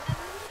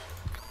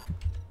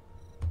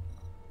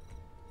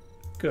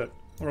 Good.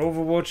 We're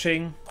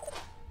overwatching.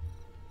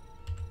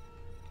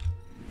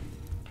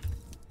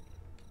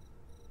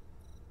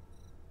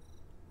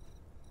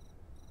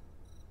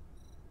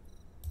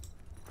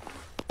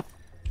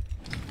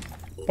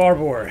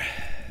 Barbor.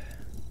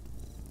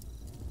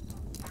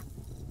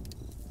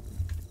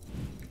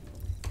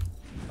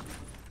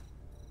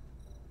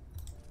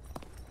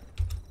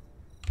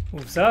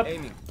 Moves up.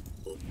 Aiming.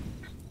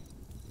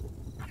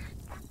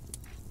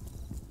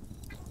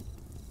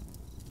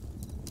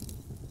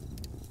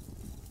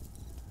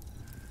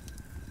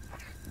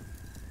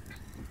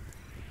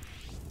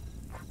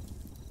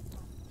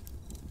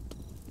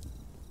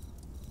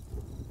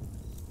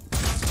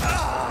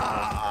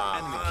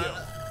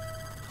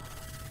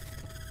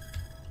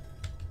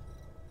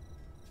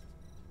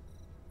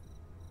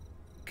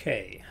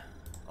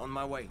 On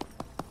my way.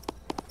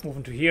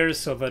 Moving to here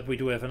so that we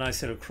do have a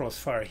nice little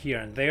crossfire here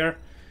and there.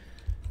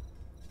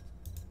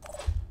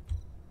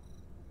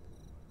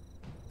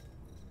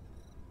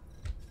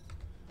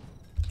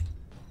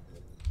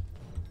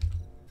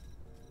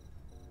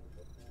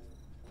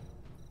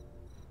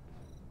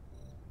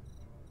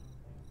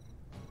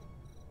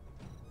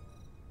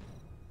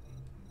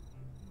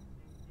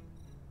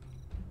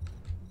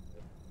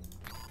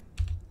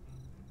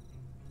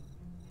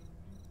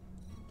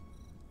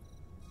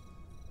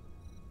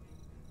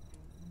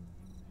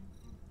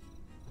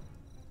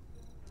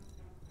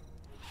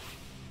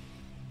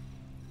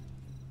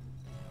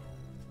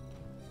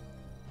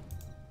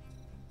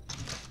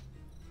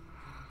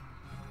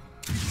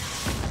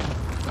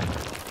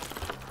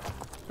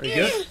 Very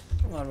good.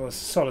 That was a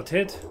solid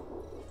hit.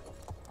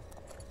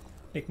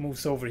 Nick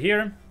moves over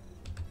here.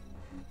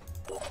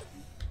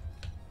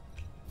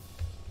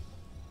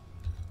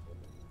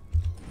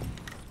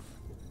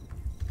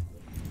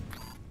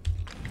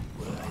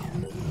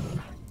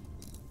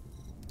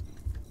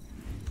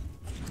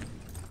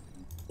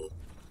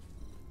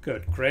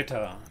 Good,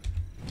 Greta.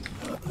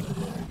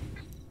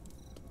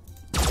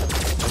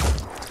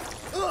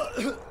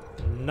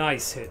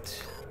 Nice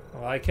hit. I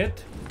like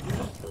it.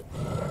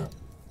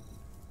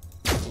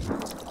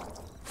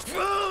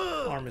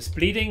 Arm is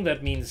bleeding,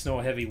 that means no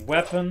heavy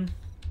weapon.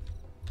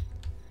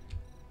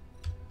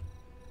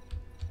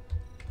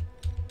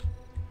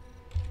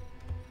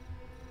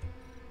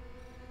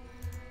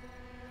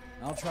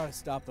 I'll try to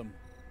stop them.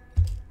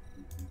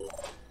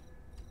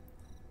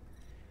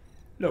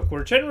 Look,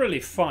 we're generally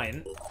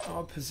fine.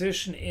 Our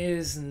position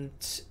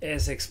isn't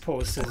as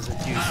exposed as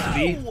it used to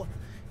be.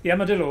 The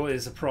armadillo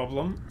is a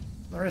problem.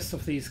 The rest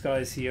of these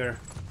guys here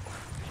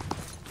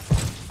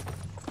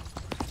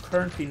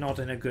currently not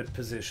in a good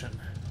position.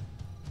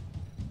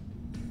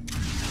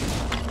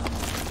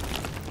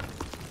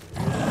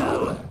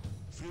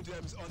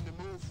 Freedom's on the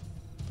move.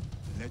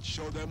 Let's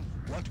show them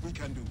what we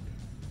can do.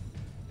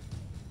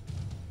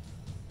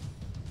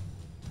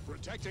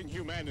 Protecting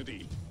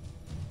humanity.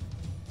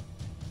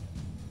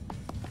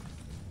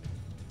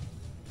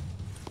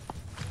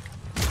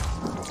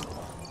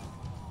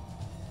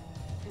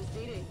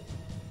 Proceeding.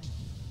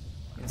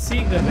 And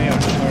seeing that they are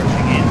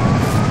charging in,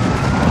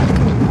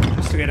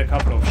 just to get a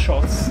couple of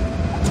shots,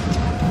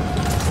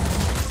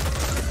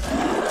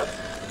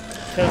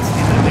 tells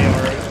me that they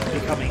are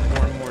becoming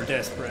more and more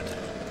desperate.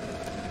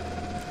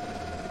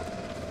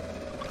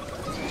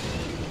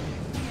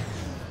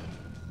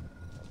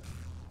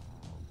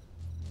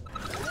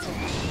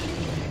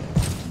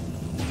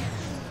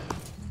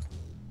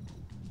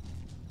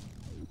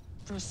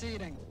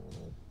 Proceeding.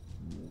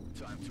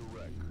 Time to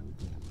wreck.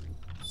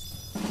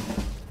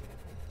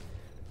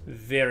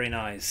 Very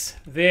nice.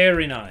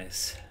 Very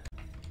nice.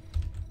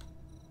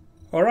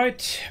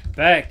 Alright,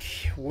 back.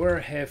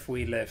 Where have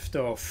we left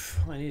off?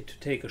 I need to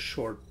take a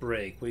short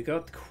break. We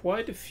got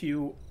quite a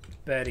few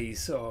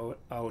baddies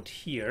out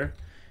here.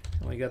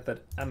 And we got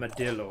that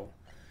armadillo.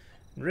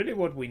 And really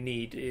what we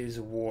need is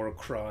a war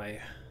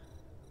cry.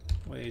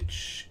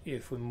 Which,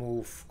 if we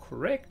move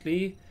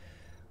correctly,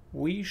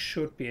 we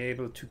should be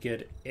able to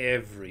get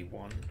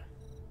everyone.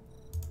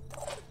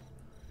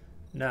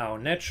 Now,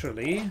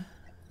 naturally,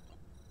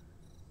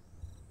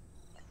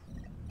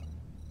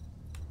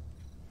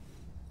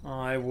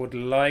 I would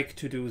like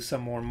to do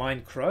some more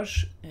Mind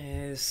Crush,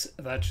 as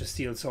that just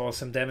deals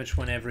awesome damage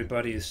when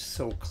everybody is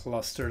so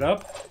clustered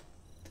up.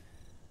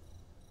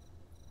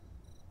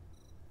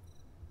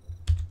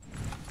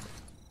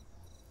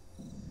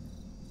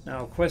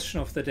 Now, question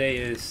of the day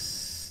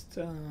is,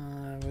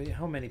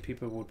 how many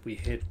people would we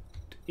hit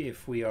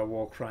if we are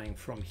war crying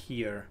from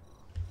here?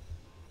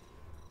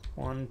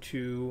 1,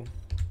 2,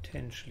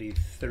 potentially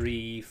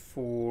 3,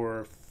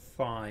 4,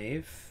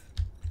 5.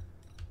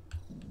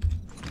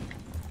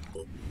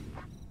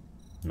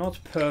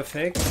 Not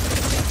perfect.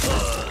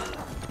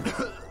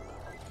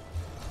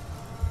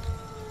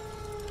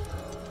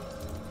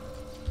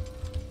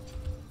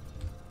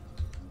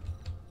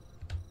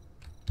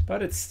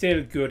 But it's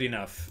still good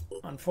enough.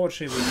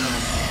 Unfortunately, we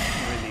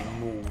can't really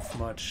move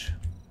much.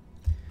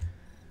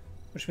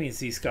 Which means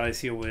these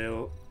guys here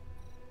will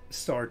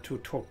start to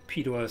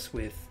torpedo us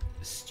with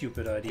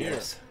stupid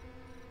ideas.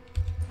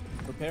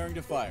 Preparing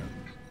to fire.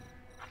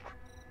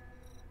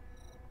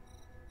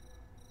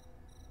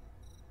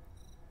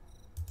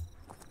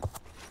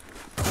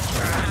 I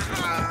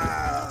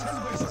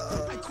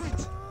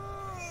quit.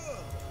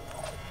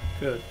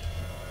 Good.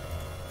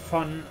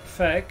 Fun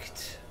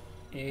fact,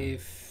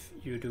 if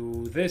you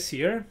do this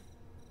here,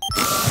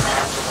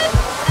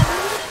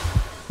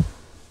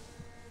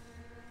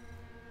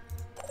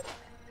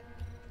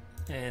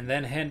 and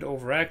then hand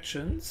over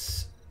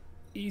actions,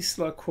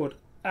 Isla could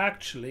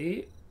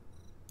actually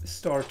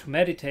start to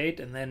meditate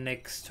and then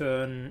next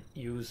turn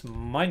use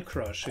Mind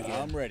Crush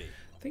again. I'm ready.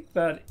 I think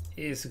that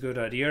is a good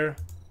idea.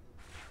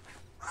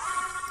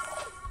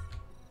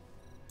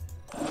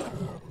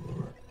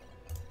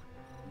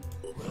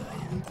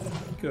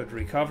 Good,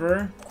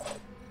 recover.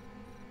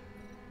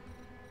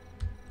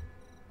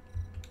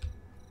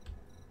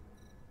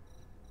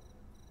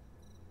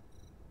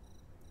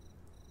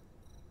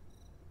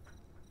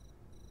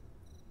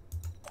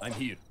 I'm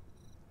here.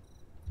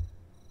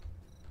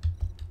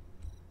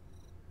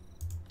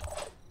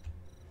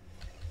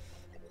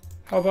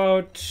 How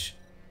about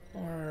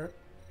we're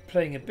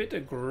playing a bit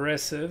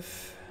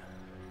aggressive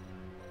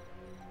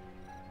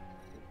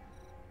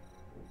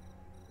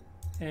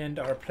and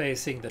are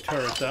placing the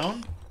turret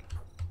down.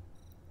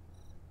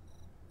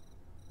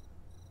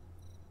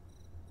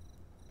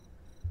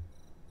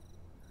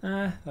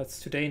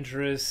 That's too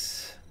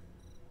dangerous.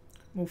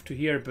 Move to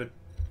here, but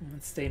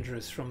it's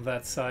dangerous from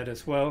that side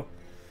as well.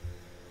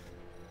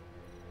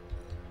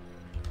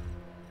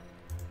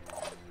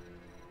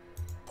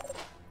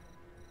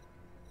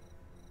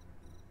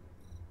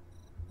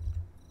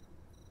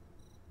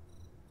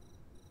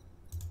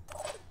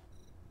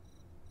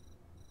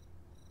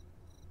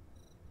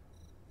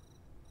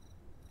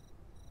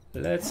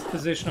 Let's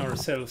position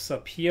ourselves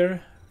up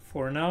here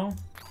for now.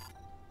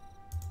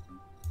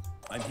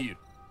 I'm here.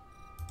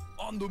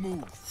 On the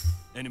move.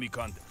 Enemy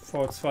contact.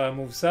 Force fire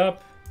moves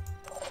up.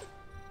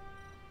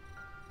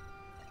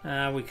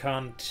 We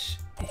can't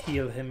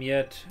heal him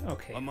yet.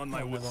 Okay, I'm on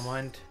my way. never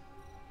mind.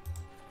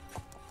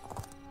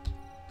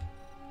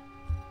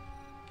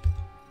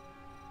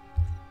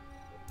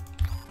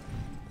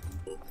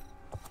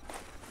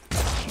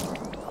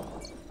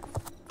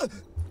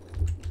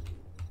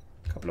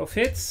 Couple of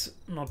hits,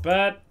 not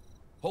bad.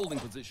 Holding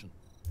position.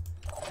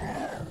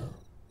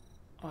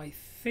 I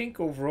think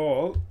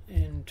overall,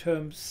 in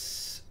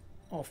terms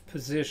of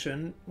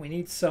position, we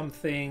need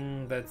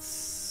something that's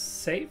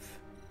safe,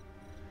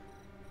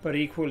 but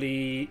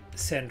equally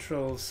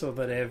central, so that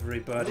What are we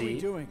everybody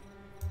doing?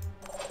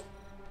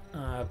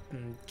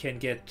 can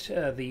get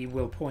the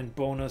will point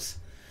bonus.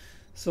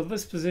 So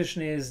this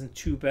position isn't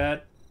too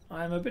bad.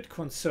 I'm a bit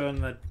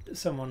concerned that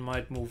someone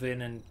might move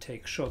in and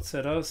take shots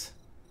at us.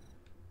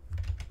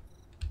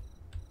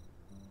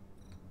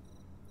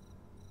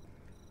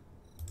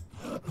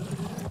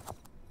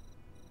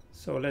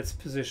 So let's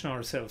position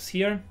ourselves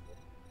here.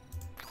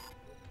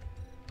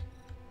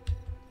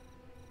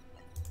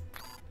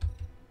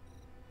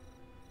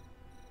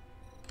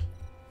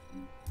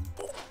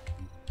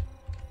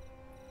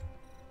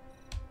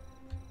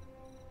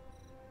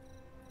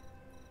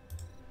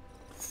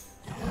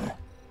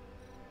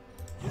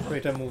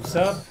 Crater moves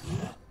up.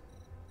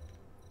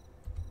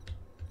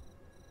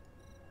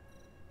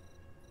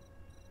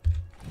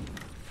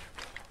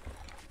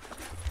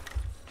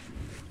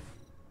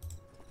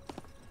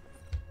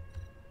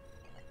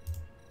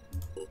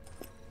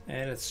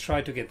 And let's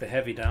try to get the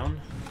heavy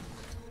down.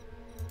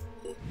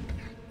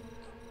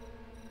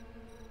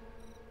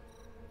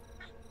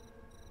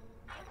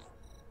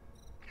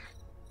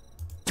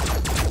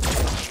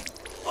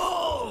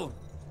 Oh!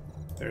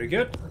 Very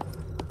good.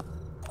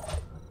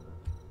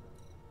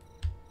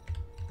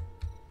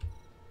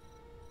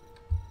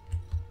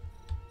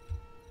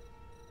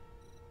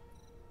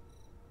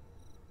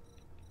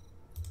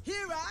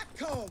 Here I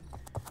come.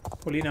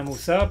 Polina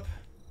moves up.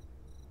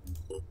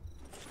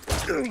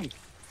 Going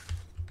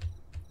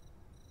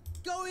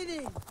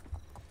in.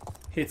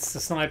 Hits the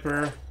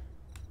sniper,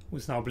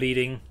 who's now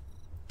bleeding.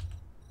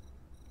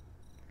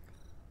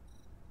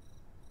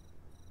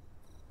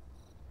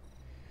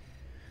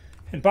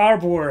 And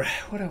Barbour,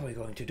 what are we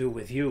going to do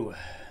with you?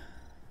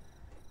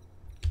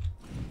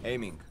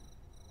 Aiming.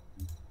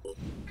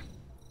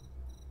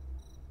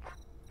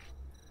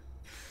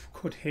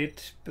 Could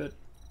hit, but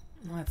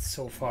that's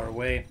so far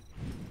away.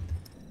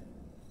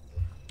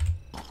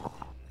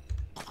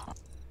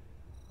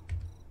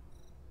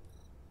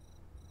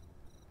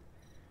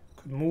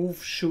 Could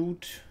move,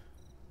 shoot.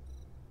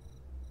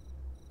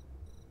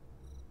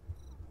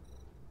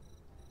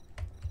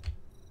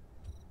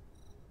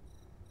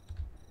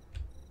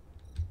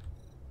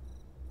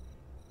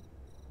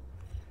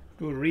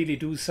 Do we really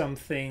do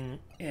something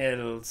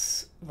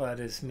else that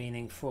is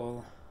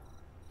meaningful?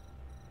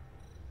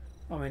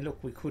 I mean, look,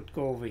 we could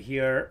go over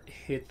here,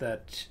 hit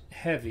that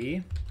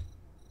heavy.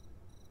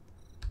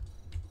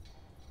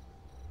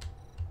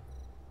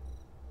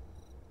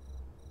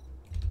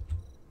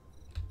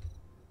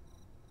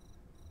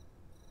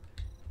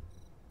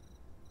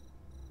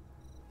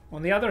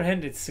 On the other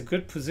hand, it's a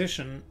good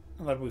position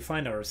that we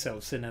find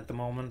ourselves in at the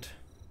moment.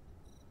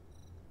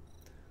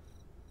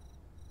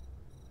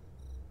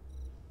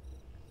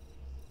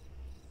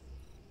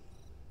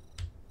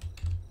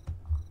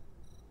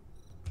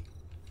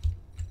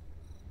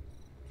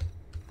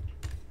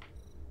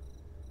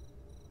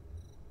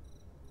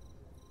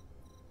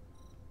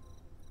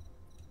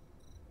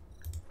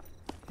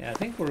 Yeah, I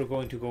think we're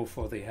going to go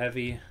for the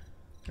heavy.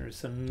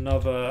 There's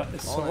another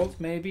assault,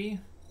 maybe.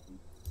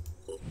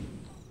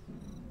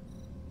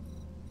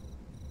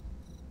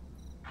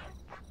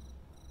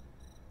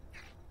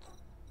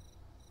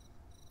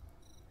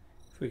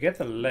 If we get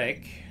the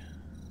leg,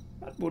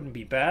 that wouldn't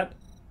be bad.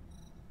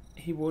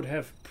 He would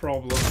have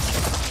problems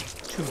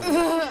too.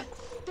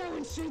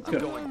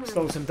 Good.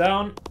 Slows him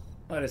down.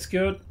 That is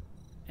good.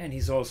 And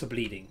he's also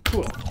bleeding.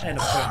 Cool. End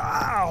of turn.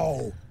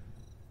 Ow!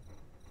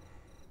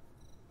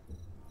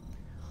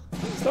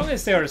 As long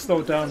as they are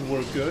slowed down,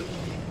 we're good.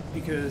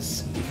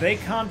 Because if they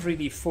can't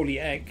really fully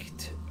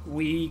act,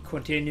 we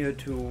continue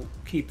to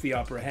keep the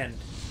upper hand.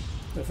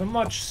 We have a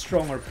much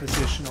stronger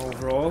position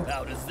overall.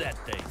 How does that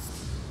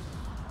taste?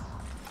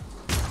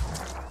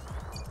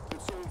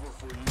 It's over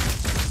for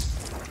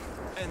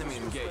you. Enemy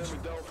engaged.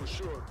 Stand down for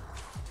sure.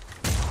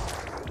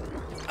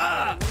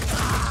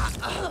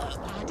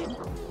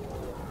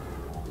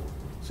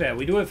 So yeah,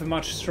 we do have a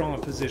much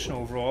stronger position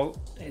overall.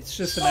 It's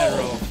just a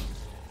matter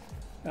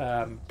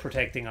of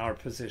protecting our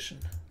position.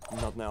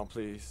 Not now,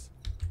 please.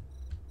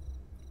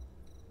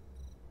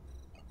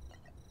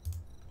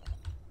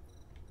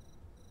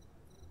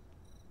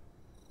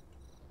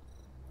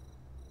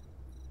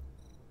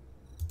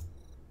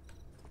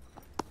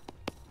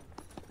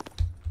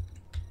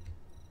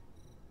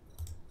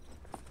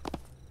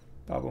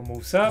 Babo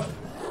moves up.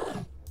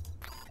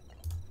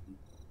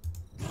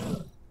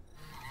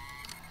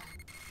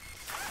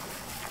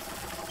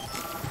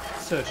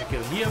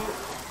 Surgical heal.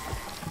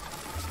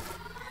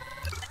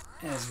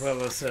 As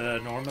well as a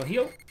normal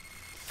heal.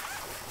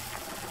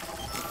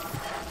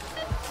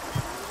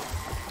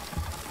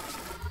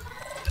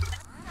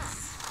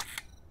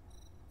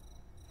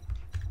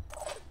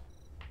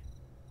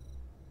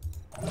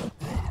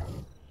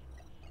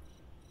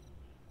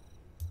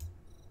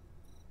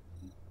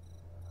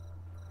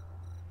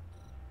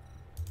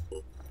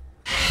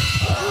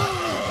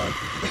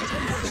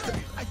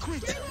 I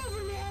quit.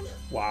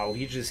 Wow,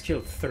 he just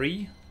killed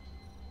 3.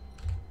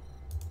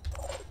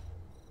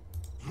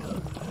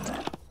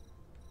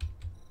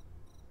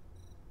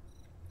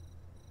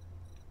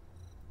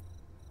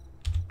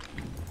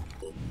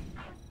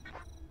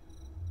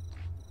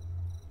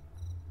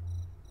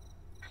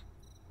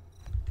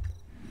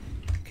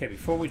 Okay,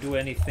 before we do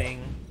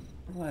anything,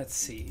 let's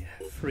see.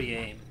 Free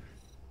aim.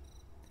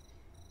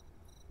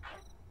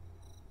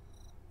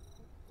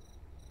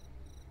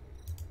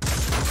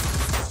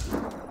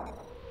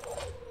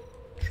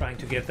 Trying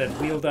to get that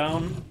wheel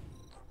down.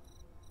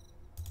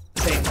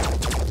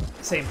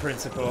 Same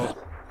principle.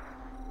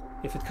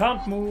 If it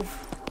can't move,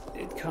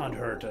 it can't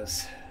hurt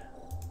us.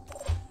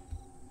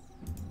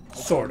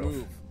 Sort of.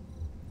 Move.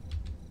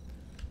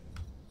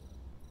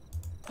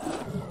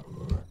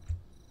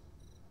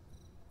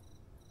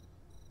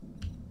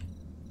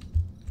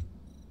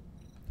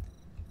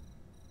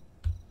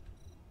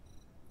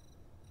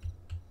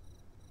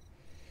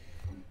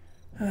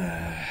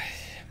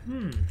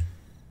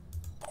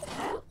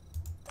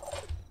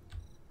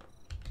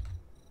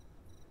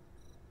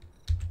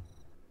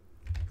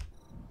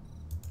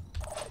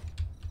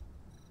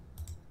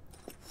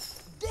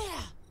 There!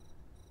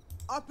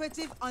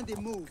 Operative on the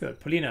move. Good.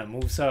 Polina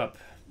moves up.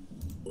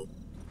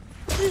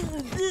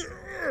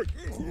 Here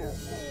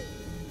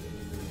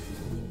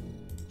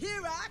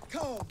I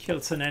come.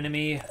 Kills an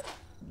enemy.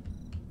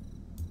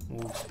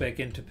 Moves back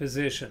into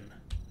position.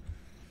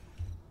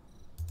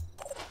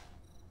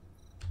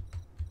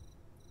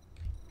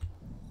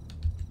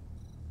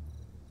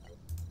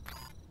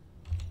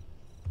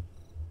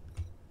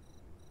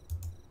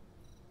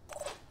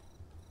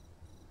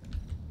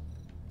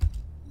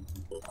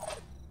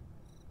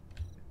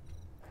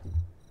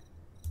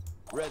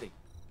 Ready.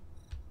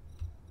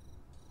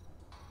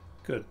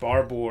 Good.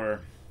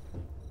 Barbour.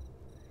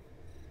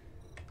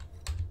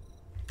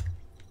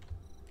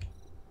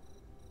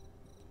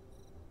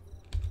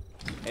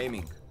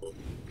 Aiming.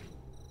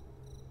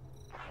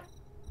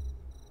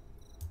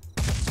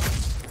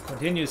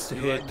 Continues to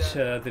hit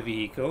the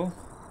vehicle.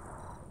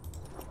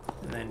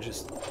 And then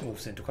just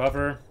moves into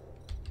cover.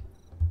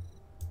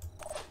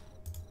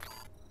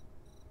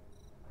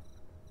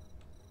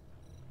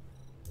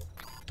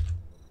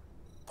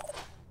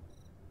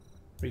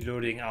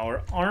 Reloading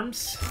our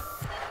arms.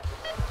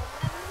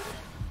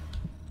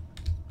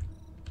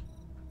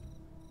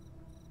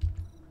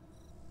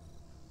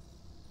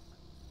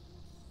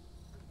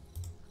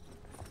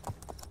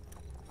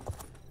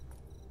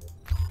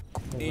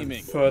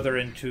 Aiming. Further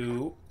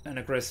into an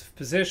aggressive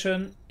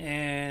position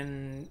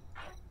and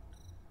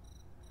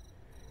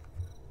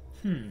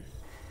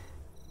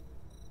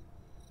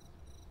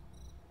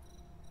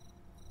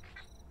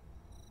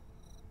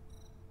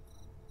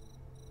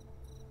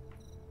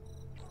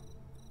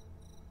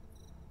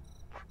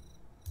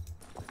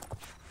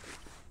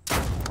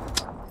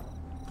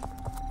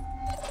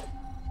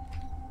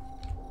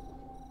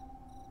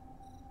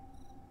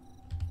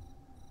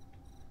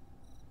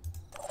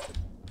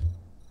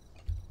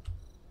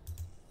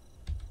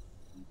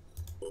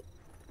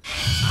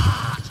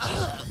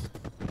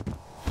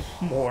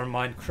more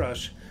mind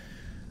crush.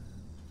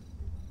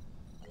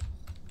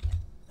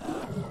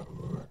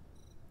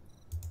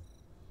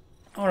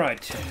 All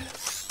right.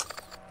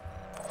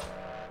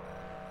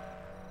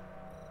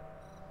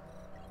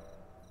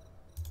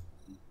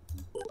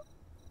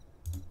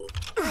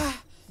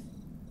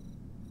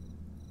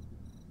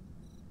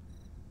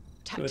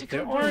 Good.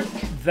 There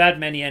aren't that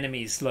many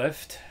enemies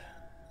left.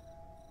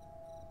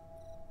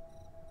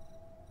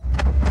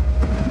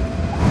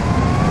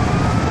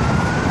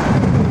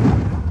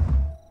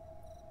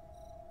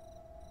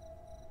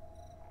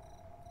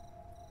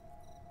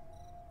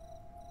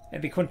 And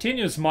And the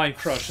continuous mine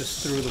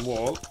crushes through the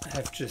wall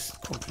have just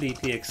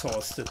completely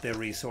exhausted their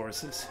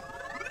resources.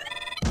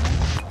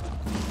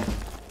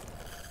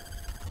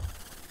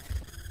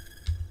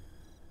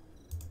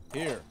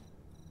 Here.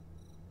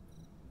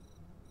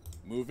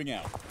 Moving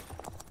out.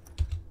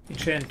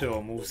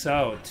 Incento moves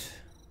out.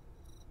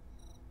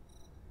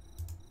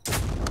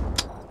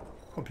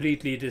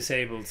 Completely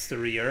disables the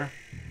rear.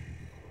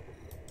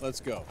 Let's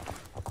go.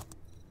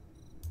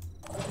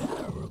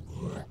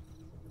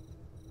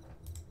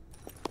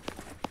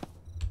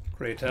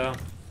 Greta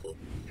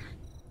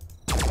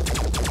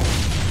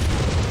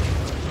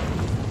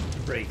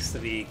breaks the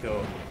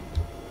vehicle.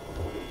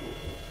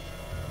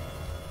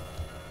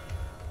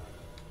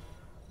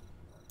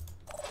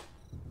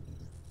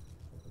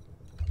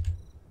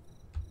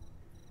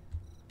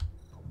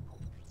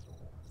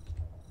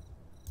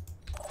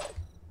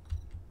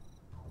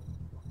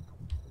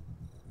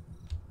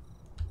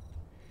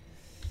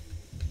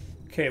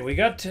 Okay, we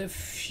got a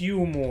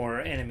few more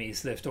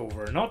enemies left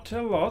over. Not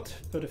a lot,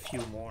 but a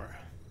few more.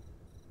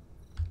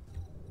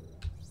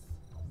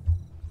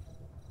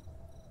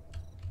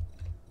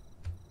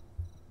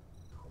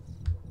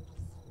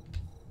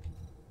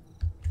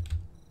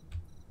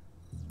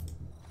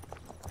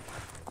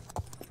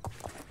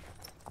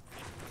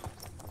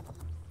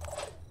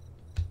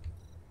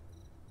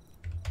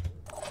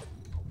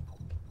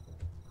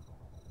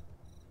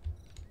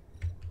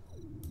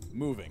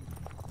 Moving.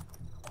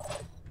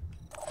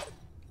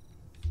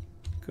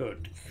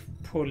 Good.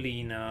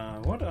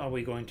 Paulina, what are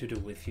we going to do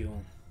with you?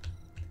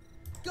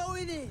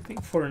 Going in. I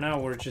think for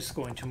now we're just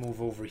going to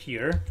move over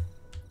here.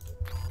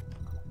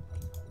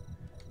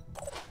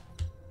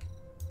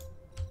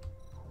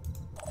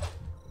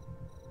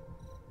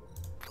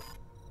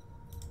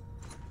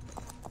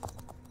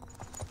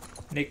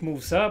 Nick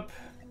moves up.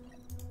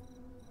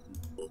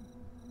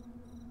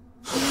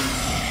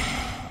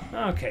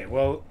 Okay,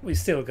 well, we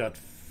still got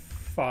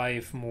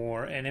 5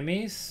 more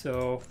enemies,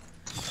 so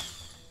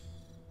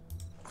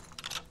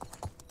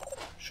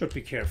should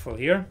be careful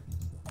here.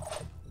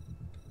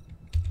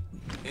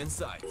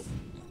 Inside.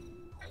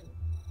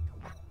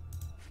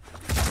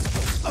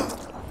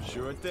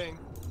 Sure thing.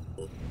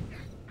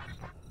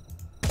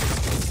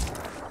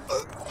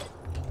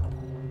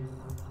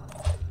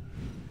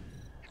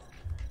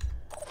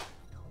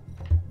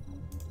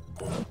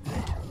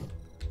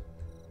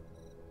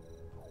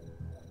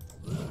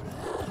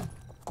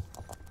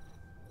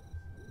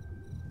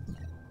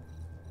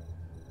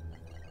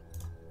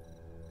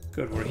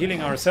 Good, we're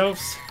healing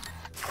ourselves.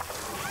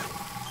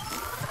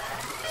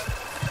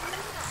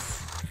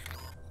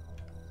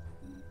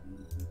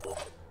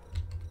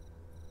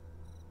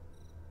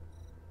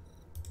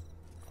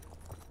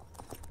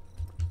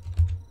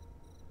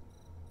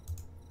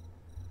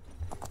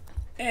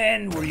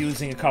 And we're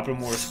using a couple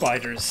more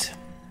spiders.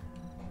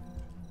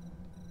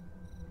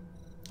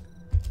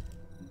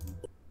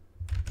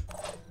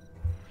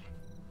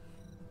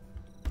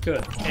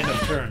 Good, end of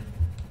turn.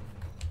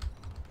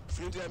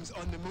 Freedom's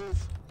on the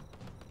move.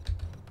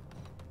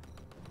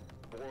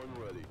 Born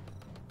ready.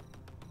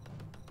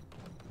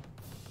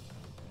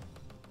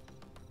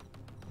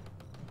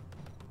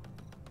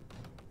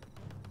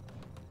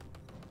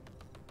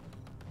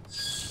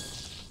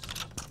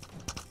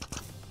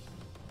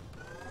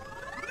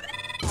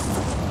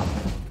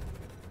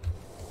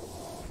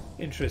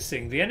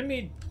 Interesting. The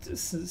enemy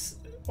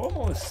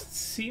almost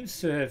seems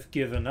to have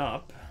given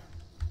up.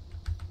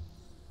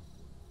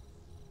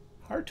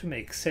 Hard to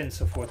make sense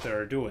of what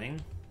they're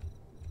doing.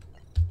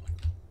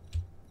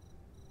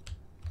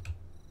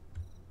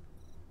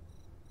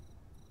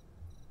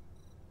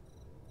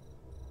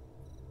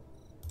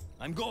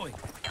 I'm going.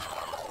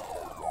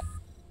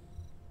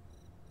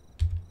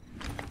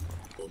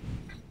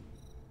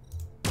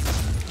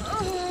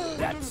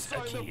 That's a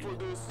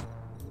kill.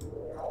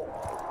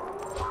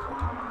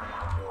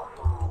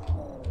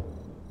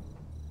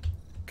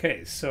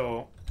 Okay,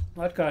 so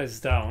that guy's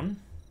down.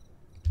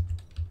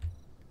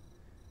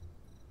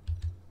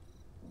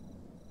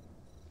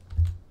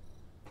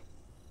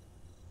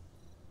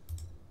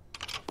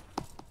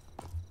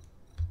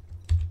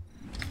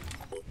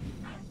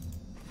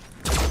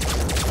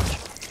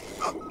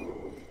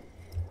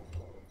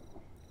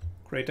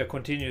 Greta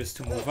continues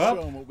to move Let's up.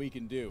 show 'em what we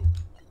can do.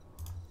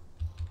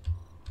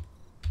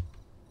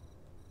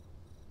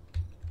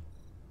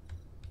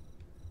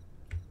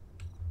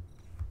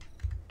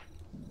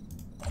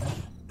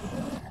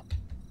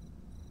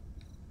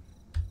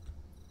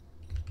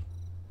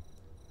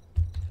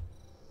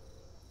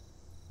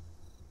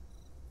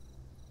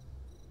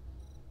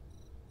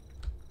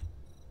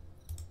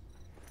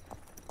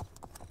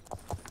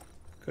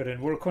 Good,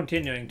 and we're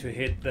continuing to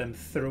hit them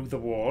through the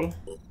wall.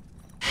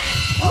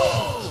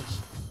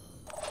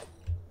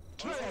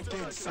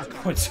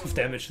 Points of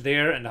damage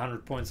there and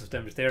 100 points of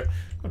damage there.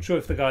 Not sure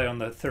if the guy on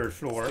the 3rd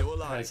floor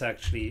has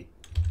actually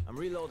I'm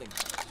reloading.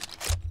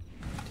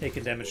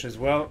 taken damage as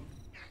well.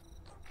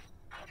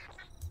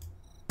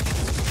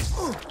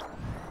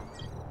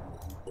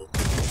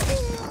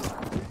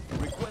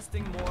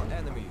 Requesting more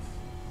enemies.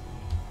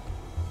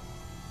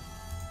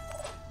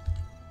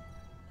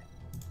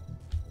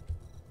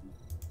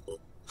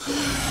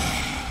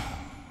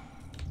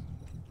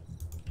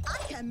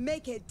 can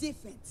make a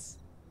difference.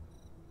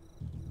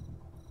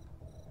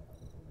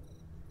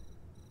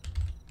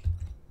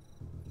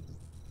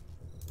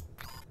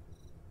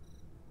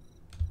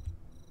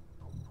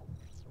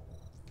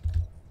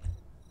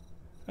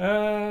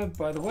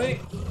 By the way,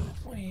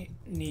 we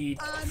need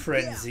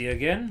frenzy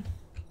again.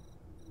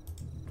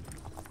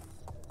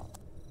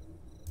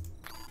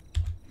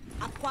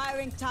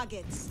 Acquiring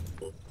targets.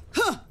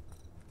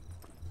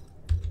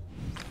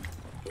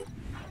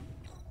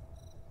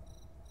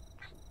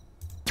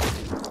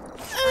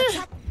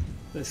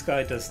 This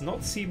guy does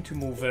not seem to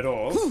move at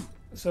all,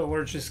 so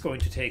we're just going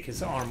to take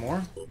his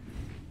armor.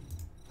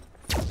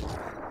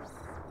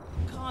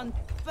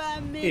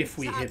 Confirming If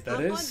we hit, that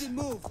I'm on is. the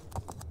move.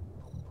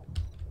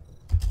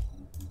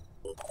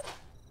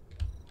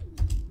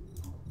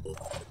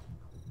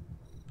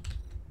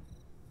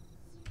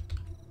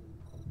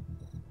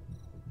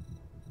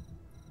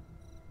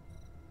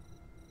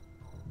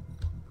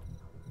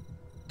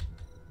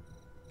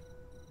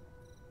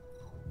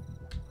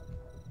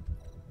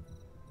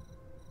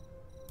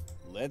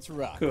 Let's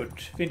rock. Good.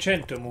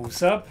 Vincento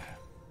moves up.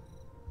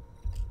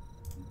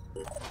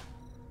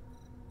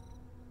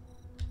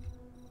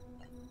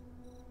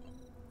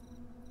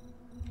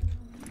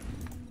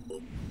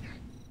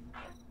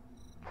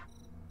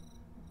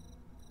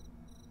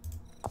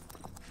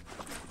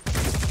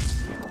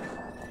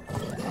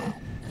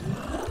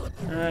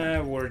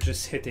 We're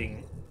just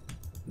hitting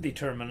the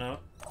terminal,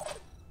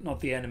 not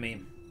the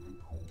enemy.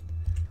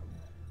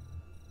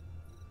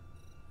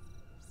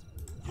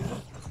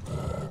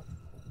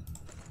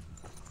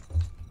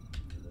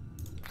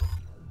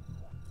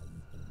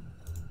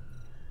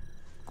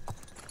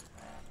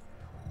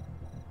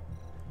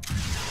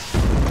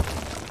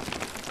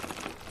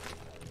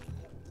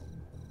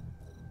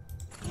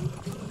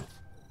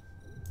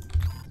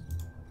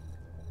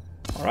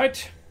 All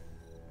right,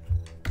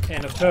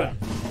 end of turn.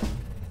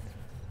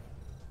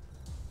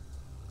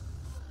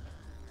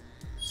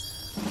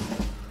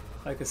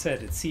 Like I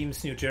said, it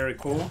seems New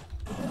Jericho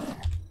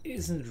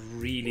isn't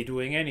really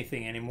doing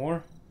anything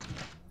anymore.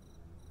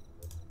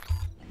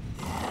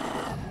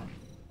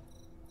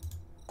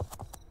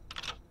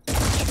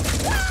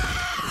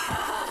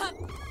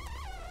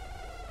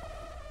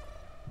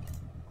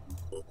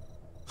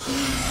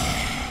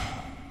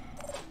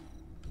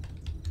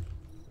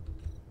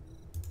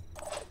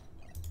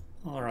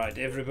 All right,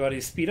 everybody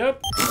speed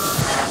up.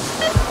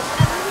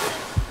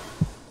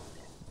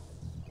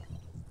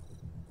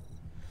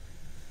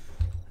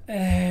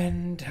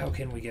 And how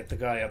can we get the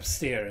guy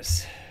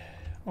upstairs?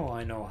 Oh,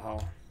 I know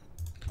how.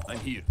 I'm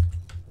here.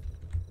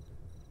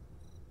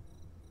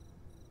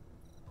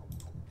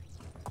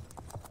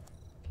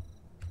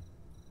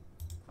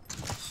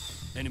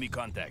 Enemy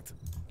contact.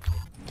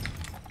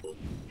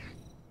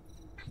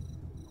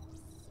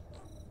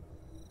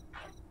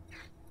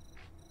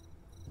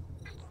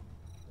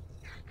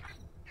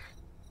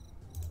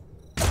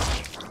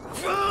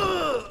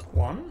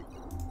 One.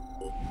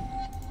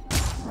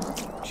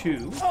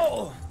 Two.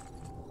 Oh!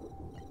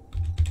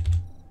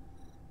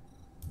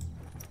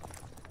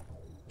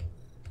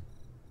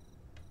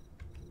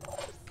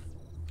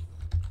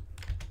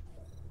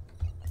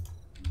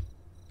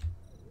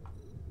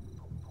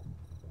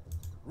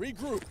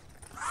 Regroup.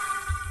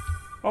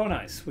 Oh,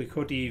 nice. We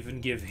could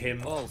even give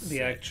him All the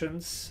set.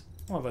 actions.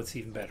 Well, that's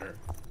even better.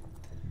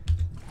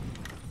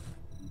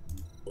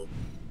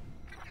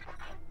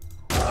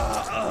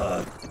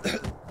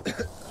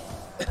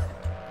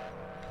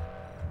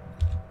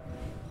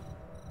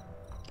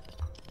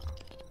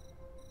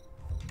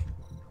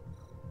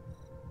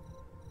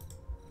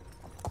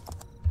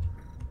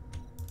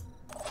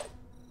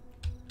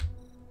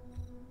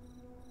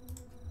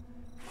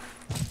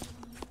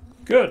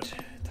 Good.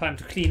 Time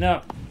to clean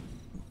up.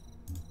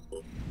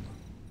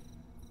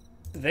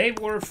 They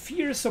were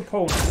fierce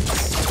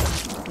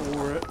opponents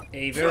for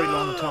a very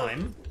long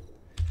time.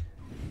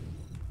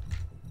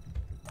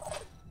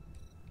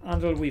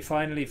 Until we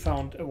finally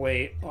found a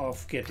way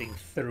of getting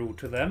through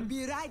to them.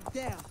 Be right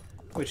there.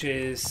 Which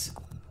is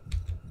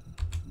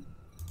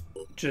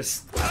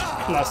just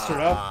cluster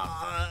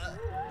up.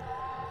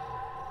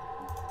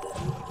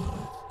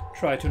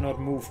 Try to not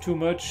move too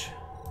much.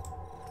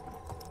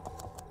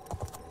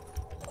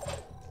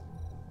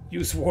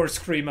 Use War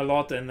Scream a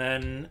lot and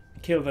then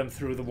kill them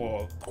through the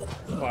wall.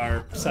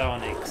 Fire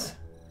psionics.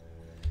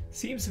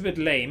 Seems a bit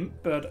lame,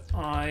 but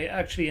I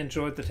actually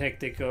enjoyed the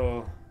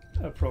tactical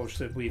approach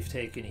that we've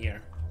taken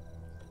here.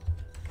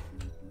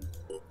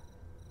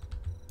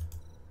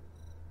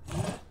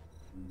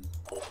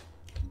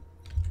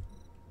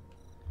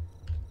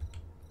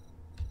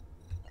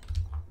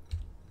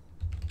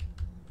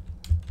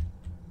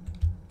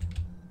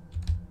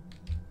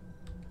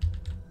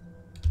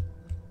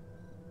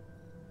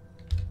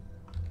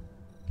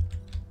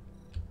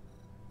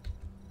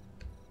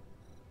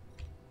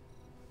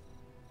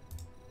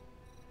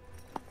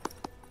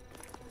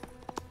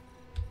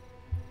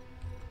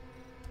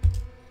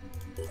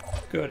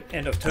 Good,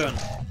 end of turn.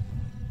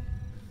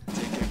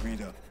 Take a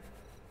breather.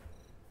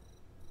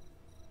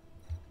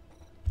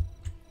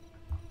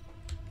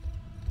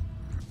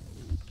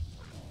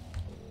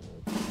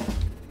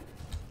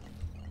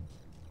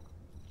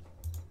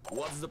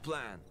 What's the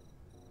plan?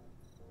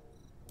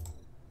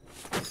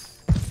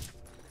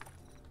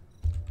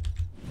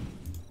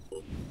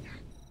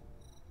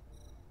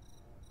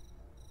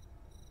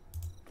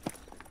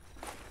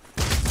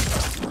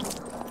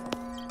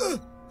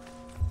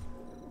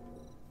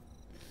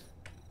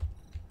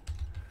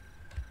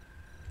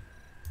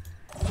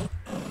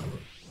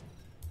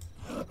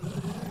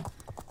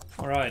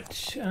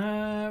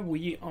 Alright,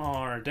 we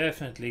are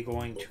definitely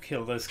going to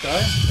kill this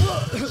guy.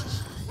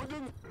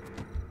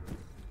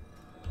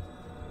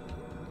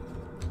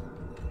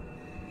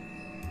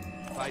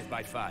 5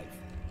 by 5.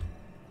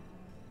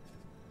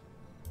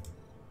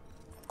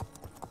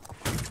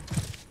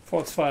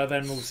 Foxfire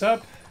then moves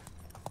up.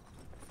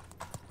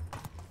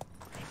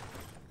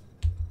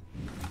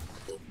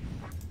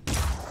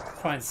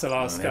 Finds the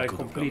last guy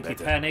completely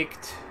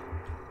panicked.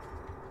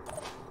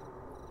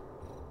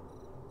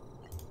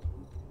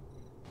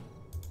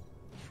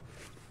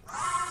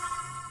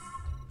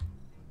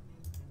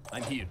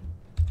 I'm here.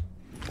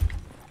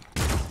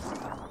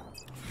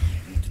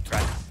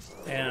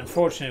 And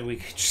unfortunately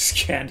we just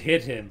can't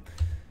hit him.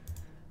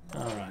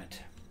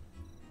 Alright.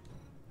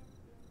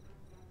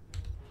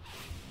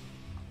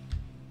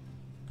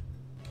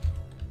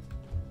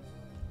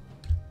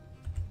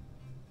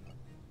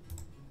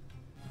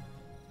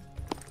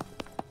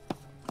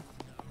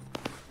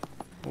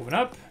 Moving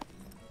up.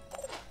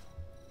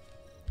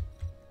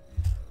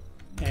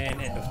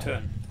 And end of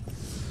turn.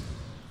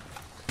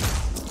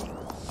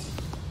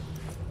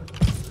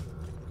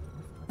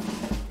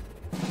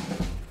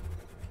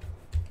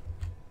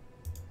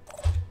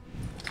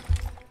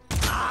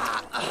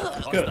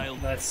 Good,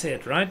 that's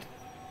it, right?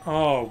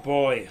 Oh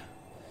boy.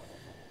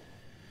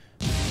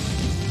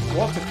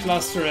 What a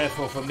cluster F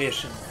of a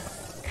mission.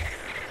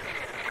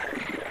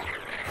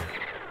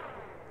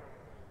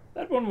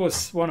 That one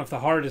was one of the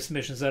hardest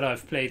missions that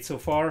I've played so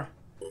far.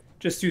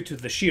 Just due to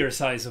the sheer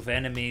size of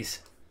enemies.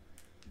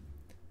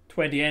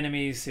 20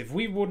 enemies. If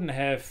we wouldn't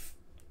have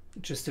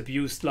just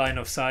abused line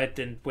of sight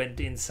and went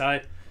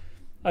inside,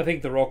 I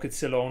think the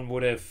rockets alone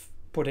would have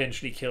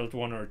potentially killed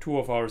 1 or 2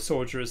 of our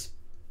soldiers.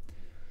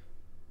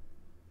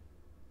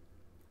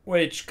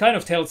 Which kind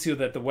of tells you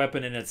that the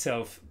weapon in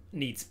itself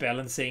needs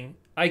balancing.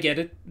 I get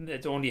it.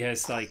 It only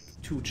has like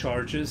 2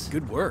 charges.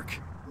 Good work.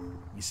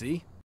 You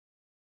see?